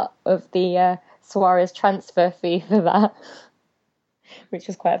cut of the Suarez transfer fee for that, which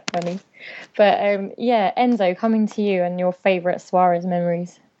was quite funny. But Enzo, coming to you and your favourite Suarez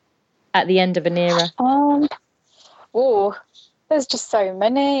memories at the end of an era. There's just so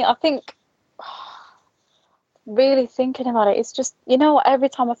many. I think, really thinking about it, it's just, every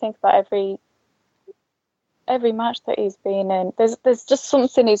time I think about every match that he's been in, there's just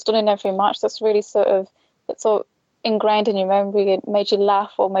something he's done in every match that's really sort of ingrained in your memory. It made you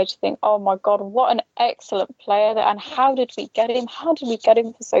laugh or made you think, oh my God, what an excellent player, and how did we get him? How did we get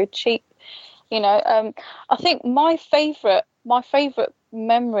him for so cheap? I think my favourite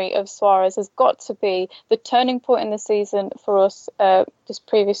memory of Suarez has got to be the turning point in the season for us, this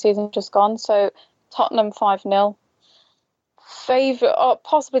previous season just gone. So Tottenham 5-0.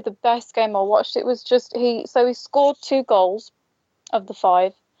 Possibly the best game I watched. It was just he scored 2 goals of the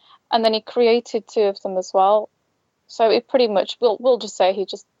 5, and then he created 2 of them as well. So it pretty much, we'll just say he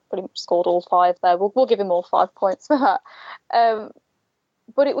just pretty much scored all 5 there. We'll give him all 5 points for that.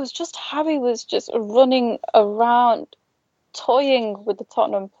 But it was just how he was just running around, toying with the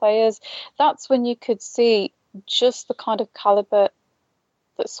Tottenham players. That's when you could see just the kind of calibre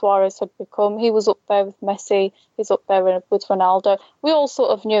that Suarez had become. He was up there with Messi. He's up there with Ronaldo. We all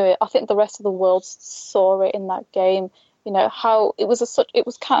sort of knew it. I think the rest of the world saw it in that game. How it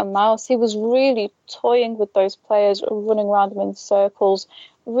was cat and mouse. He was really toying with those players, running around them in circles,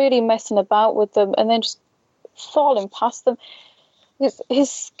 really messing about with them, and then just falling past them.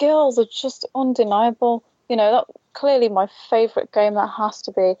 His skills are just undeniable. That clearly my favourite game, that has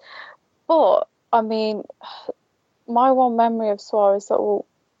to be. But I mean, my one memory of Suarez that will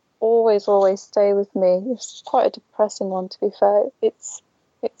always stay with me, it's quite a depressing one, to be fair. It's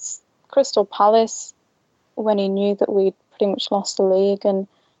Crystal Palace, when he knew that we'd pretty much lost the league, and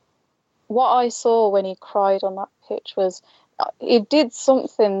what I saw when he cried on that pitch was he did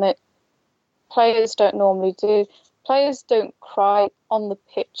something that players don't normally do. Players don't cry on the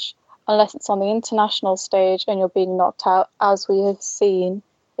pitch unless it's on the international stage and you're being knocked out, as we have seen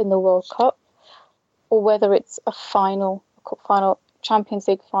in the World Cup, or whether it's a final, a cup final, Champions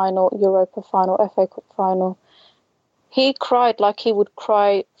League final, Europa final, FA Cup final. He cried like he would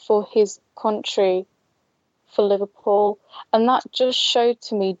cry for his country, for Liverpool, and that just showed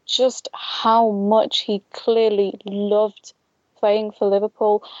to me just how much he clearly loved playing for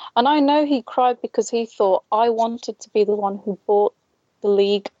Liverpool. And I know he cried because he thought, I wanted to be the one who brought the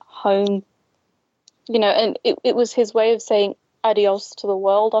league home, and it was his way of saying adios to the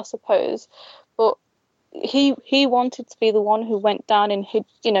world, I suppose. But he wanted to be the one who went down in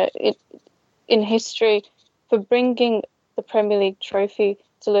history for bringing the Premier League trophy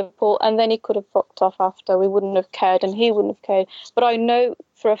to Liverpool, and then he could have fucked off after. We wouldn't have cared, and he wouldn't have cared. But I know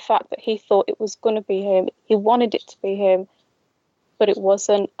for a fact that he thought it was going to be him. He wanted it to be him, but it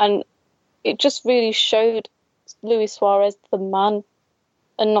wasn't. And it just really showed Luis Suarez the man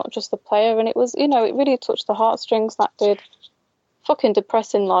and not just the player. And it was, it really touched the heartstrings, that did. Fucking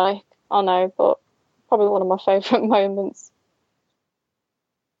depressing, like, I know, but probably one of my favourite moments.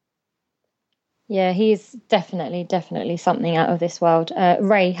 Yeah, he's definitely something out of this world.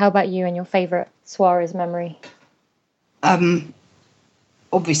 Ray, how about you and your favourite Suarez memory?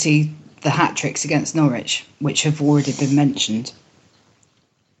 Obviously, the hat-tricks against Norwich, which have already been mentioned.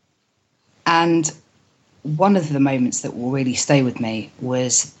 And one of the moments that will really stay with me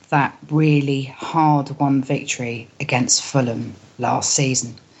was that really hard-won victory against Fulham last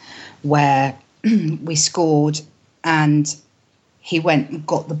season, where we scored and he went and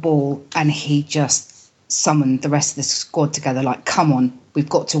got the ball and he just summoned the rest of the squad together like, come on, we've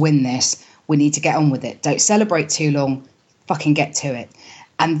got to win this. We need to get on with it. Don't celebrate too long. Fucking get to it.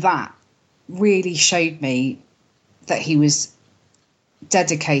 And that really showed me that he was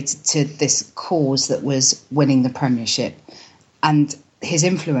dedicated to this cause that was winning the Premiership. And his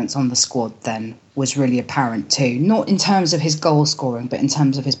influence on the squad then was really apparent too, not in terms of his goal scoring, but in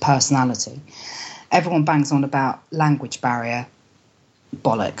terms of his personality. Everyone bangs on about language barrier.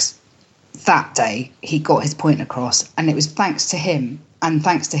 Bollocks. That day, he got his point across, and it was thanks to him and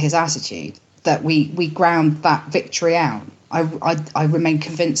thanks to his attitude that we ground that victory out. I remain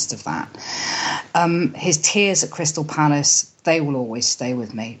convinced of that. His tears at Crystal Palace, they will always stay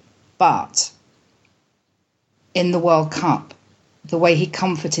with me. But in the World Cup, the way he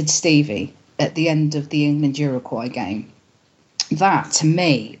comforted Stevie at the end of the England-Uruguay game, that, to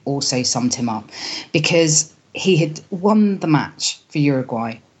me, also summed him up, because he had won the match for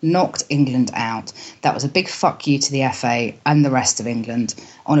Uruguay, knocked England out. That was a big fuck you to the FA and the rest of England.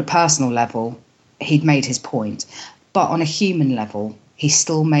 On a personal level, he'd made his point. But on a human level, he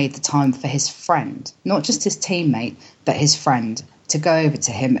still made the time for his friend, not just his teammate, but his friend, to go over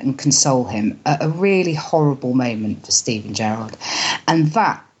to him and console him at a really horrible moment for Steven Gerrard. And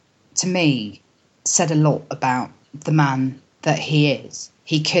that, to me, said a lot about the man that he is.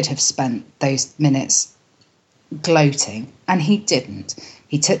 He could have spent those minutes gloating, and he didn't.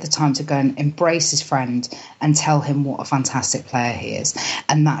 He took the time to go and embrace his friend and tell him what a fantastic player he is,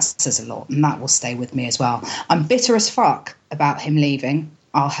 and that says a lot, and that will stay with me as well. I'm bitter as fuck about him leaving.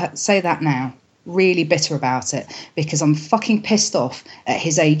 I'll say that now. Really bitter about it, because I'm fucking pissed off at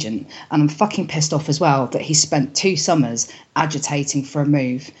his agent, and I'm fucking pissed off as well that he spent 2 summers agitating for a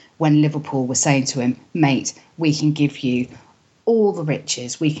move when Liverpool were saying to him, mate, we can give you all the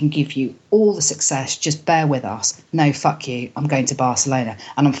riches, we can give you all the success, just bear with us. No, fuck you, I'm going to Barcelona.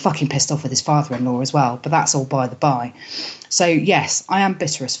 And I'm fucking pissed off with his father-in-law as well, but that's all by the by. So yes, I am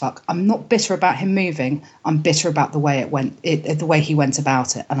bitter as fuck. I'm not bitter about him moving, I'm bitter about the way the way he went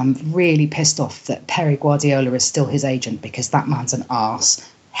about it, and I'm really pissed off that Pep Guardiola is still his agent, because that man's an arse.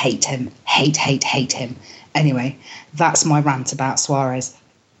 Hate him, hate him. Anyway, that's my rant about Suarez.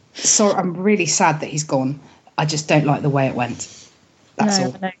 So I'm really sad that he's gone. I just don't like the way it went. That's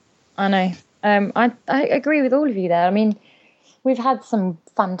all. I know. I agree with all of you there. I mean, we've had some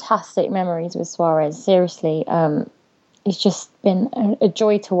fantastic memories with Suarez. Seriously, it's just been a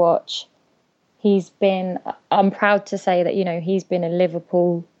joy to watch. I'm proud to say that, he's been a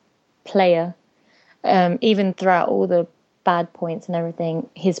Liverpool player. Even throughout all the bad points and everything,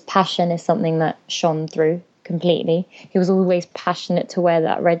 his passion is something that shone through completely. He was always passionate to wear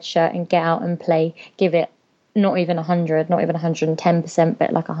that red shirt and get out and play, give it not even 100, not even 110%,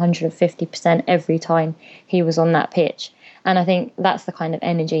 but like 150% every time he was on that pitch. And I think that's the kind of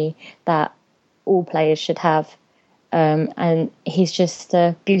energy that all players should have. And he's just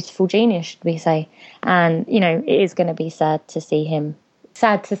a beautiful genius, should we say. And, it is going to be sad to see him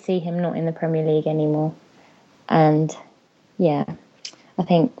not in the Premier League anymore. And yeah, I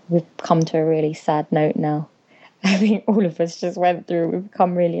think we've come to a really sad note now. I think all of us just went through, we've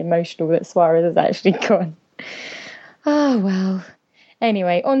become really emotional that Suarez has actually gone. Oh, well.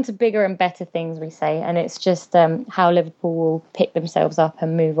 Anyway, on to bigger and better things, we say. And it's just how Liverpool will pick themselves up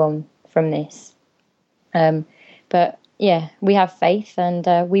and move on from this. But yeah, we have faith,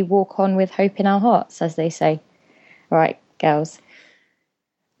 and we walk on with hope in our hearts, as they say. All right, girls.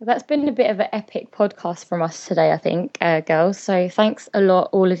 That's been a bit of an epic podcast from us today, I think, girls. So thanks a lot,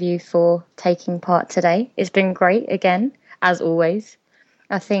 all of you, for taking part today. It's been great, again, as always.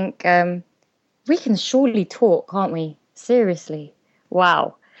 I think we can surely talk, can't we? Seriously.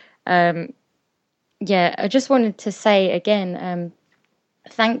 Wow. Yeah, I just wanted to say again,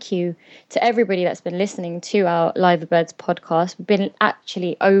 thank you to everybody that's been listening to our Liverbirds podcast. We've been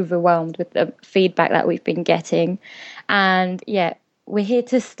actually overwhelmed with the feedback that we've been getting. And yeah, we're here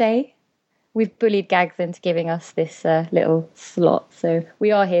to stay. we've bullied Gags into giving us this little slot. So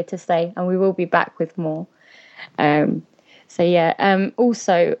we are here to stay, and we will be back with more.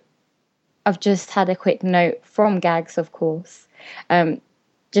 Also, I've just had a quick note from Gags, of course,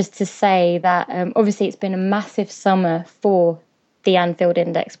 just to say that obviously it's been a massive summer for the Anfield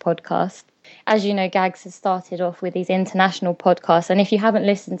Index podcast. As you know, Gags has started off with these international podcasts, and if you haven't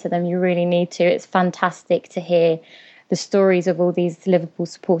listened to them, you really need to. It's fantastic to hear the stories of all these Liverpool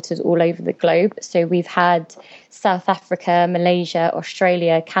supporters all over the globe. So we've had South Africa, Malaysia,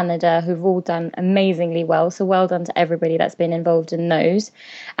 Australia, Canada, who've all done amazingly well. So well done to everybody that's been involved in those.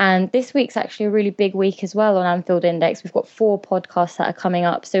 And this week's actually a really big week as well on Anfield Index. We've got 4 podcasts that are coming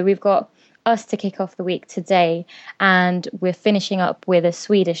up. So we've got us to kick off the week today, and we're finishing up with a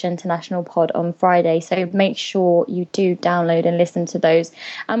Swedish international pod on Friday, so make sure you do download and listen to those.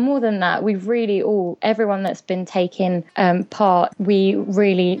 And more than that, we've really everyone that's been taking part, we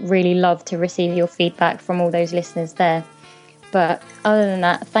really love to receive your feedback from all those listeners there. But other than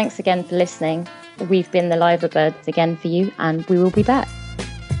that, thanks again for listening. We've been the Liverbirds again for you, and we will be back.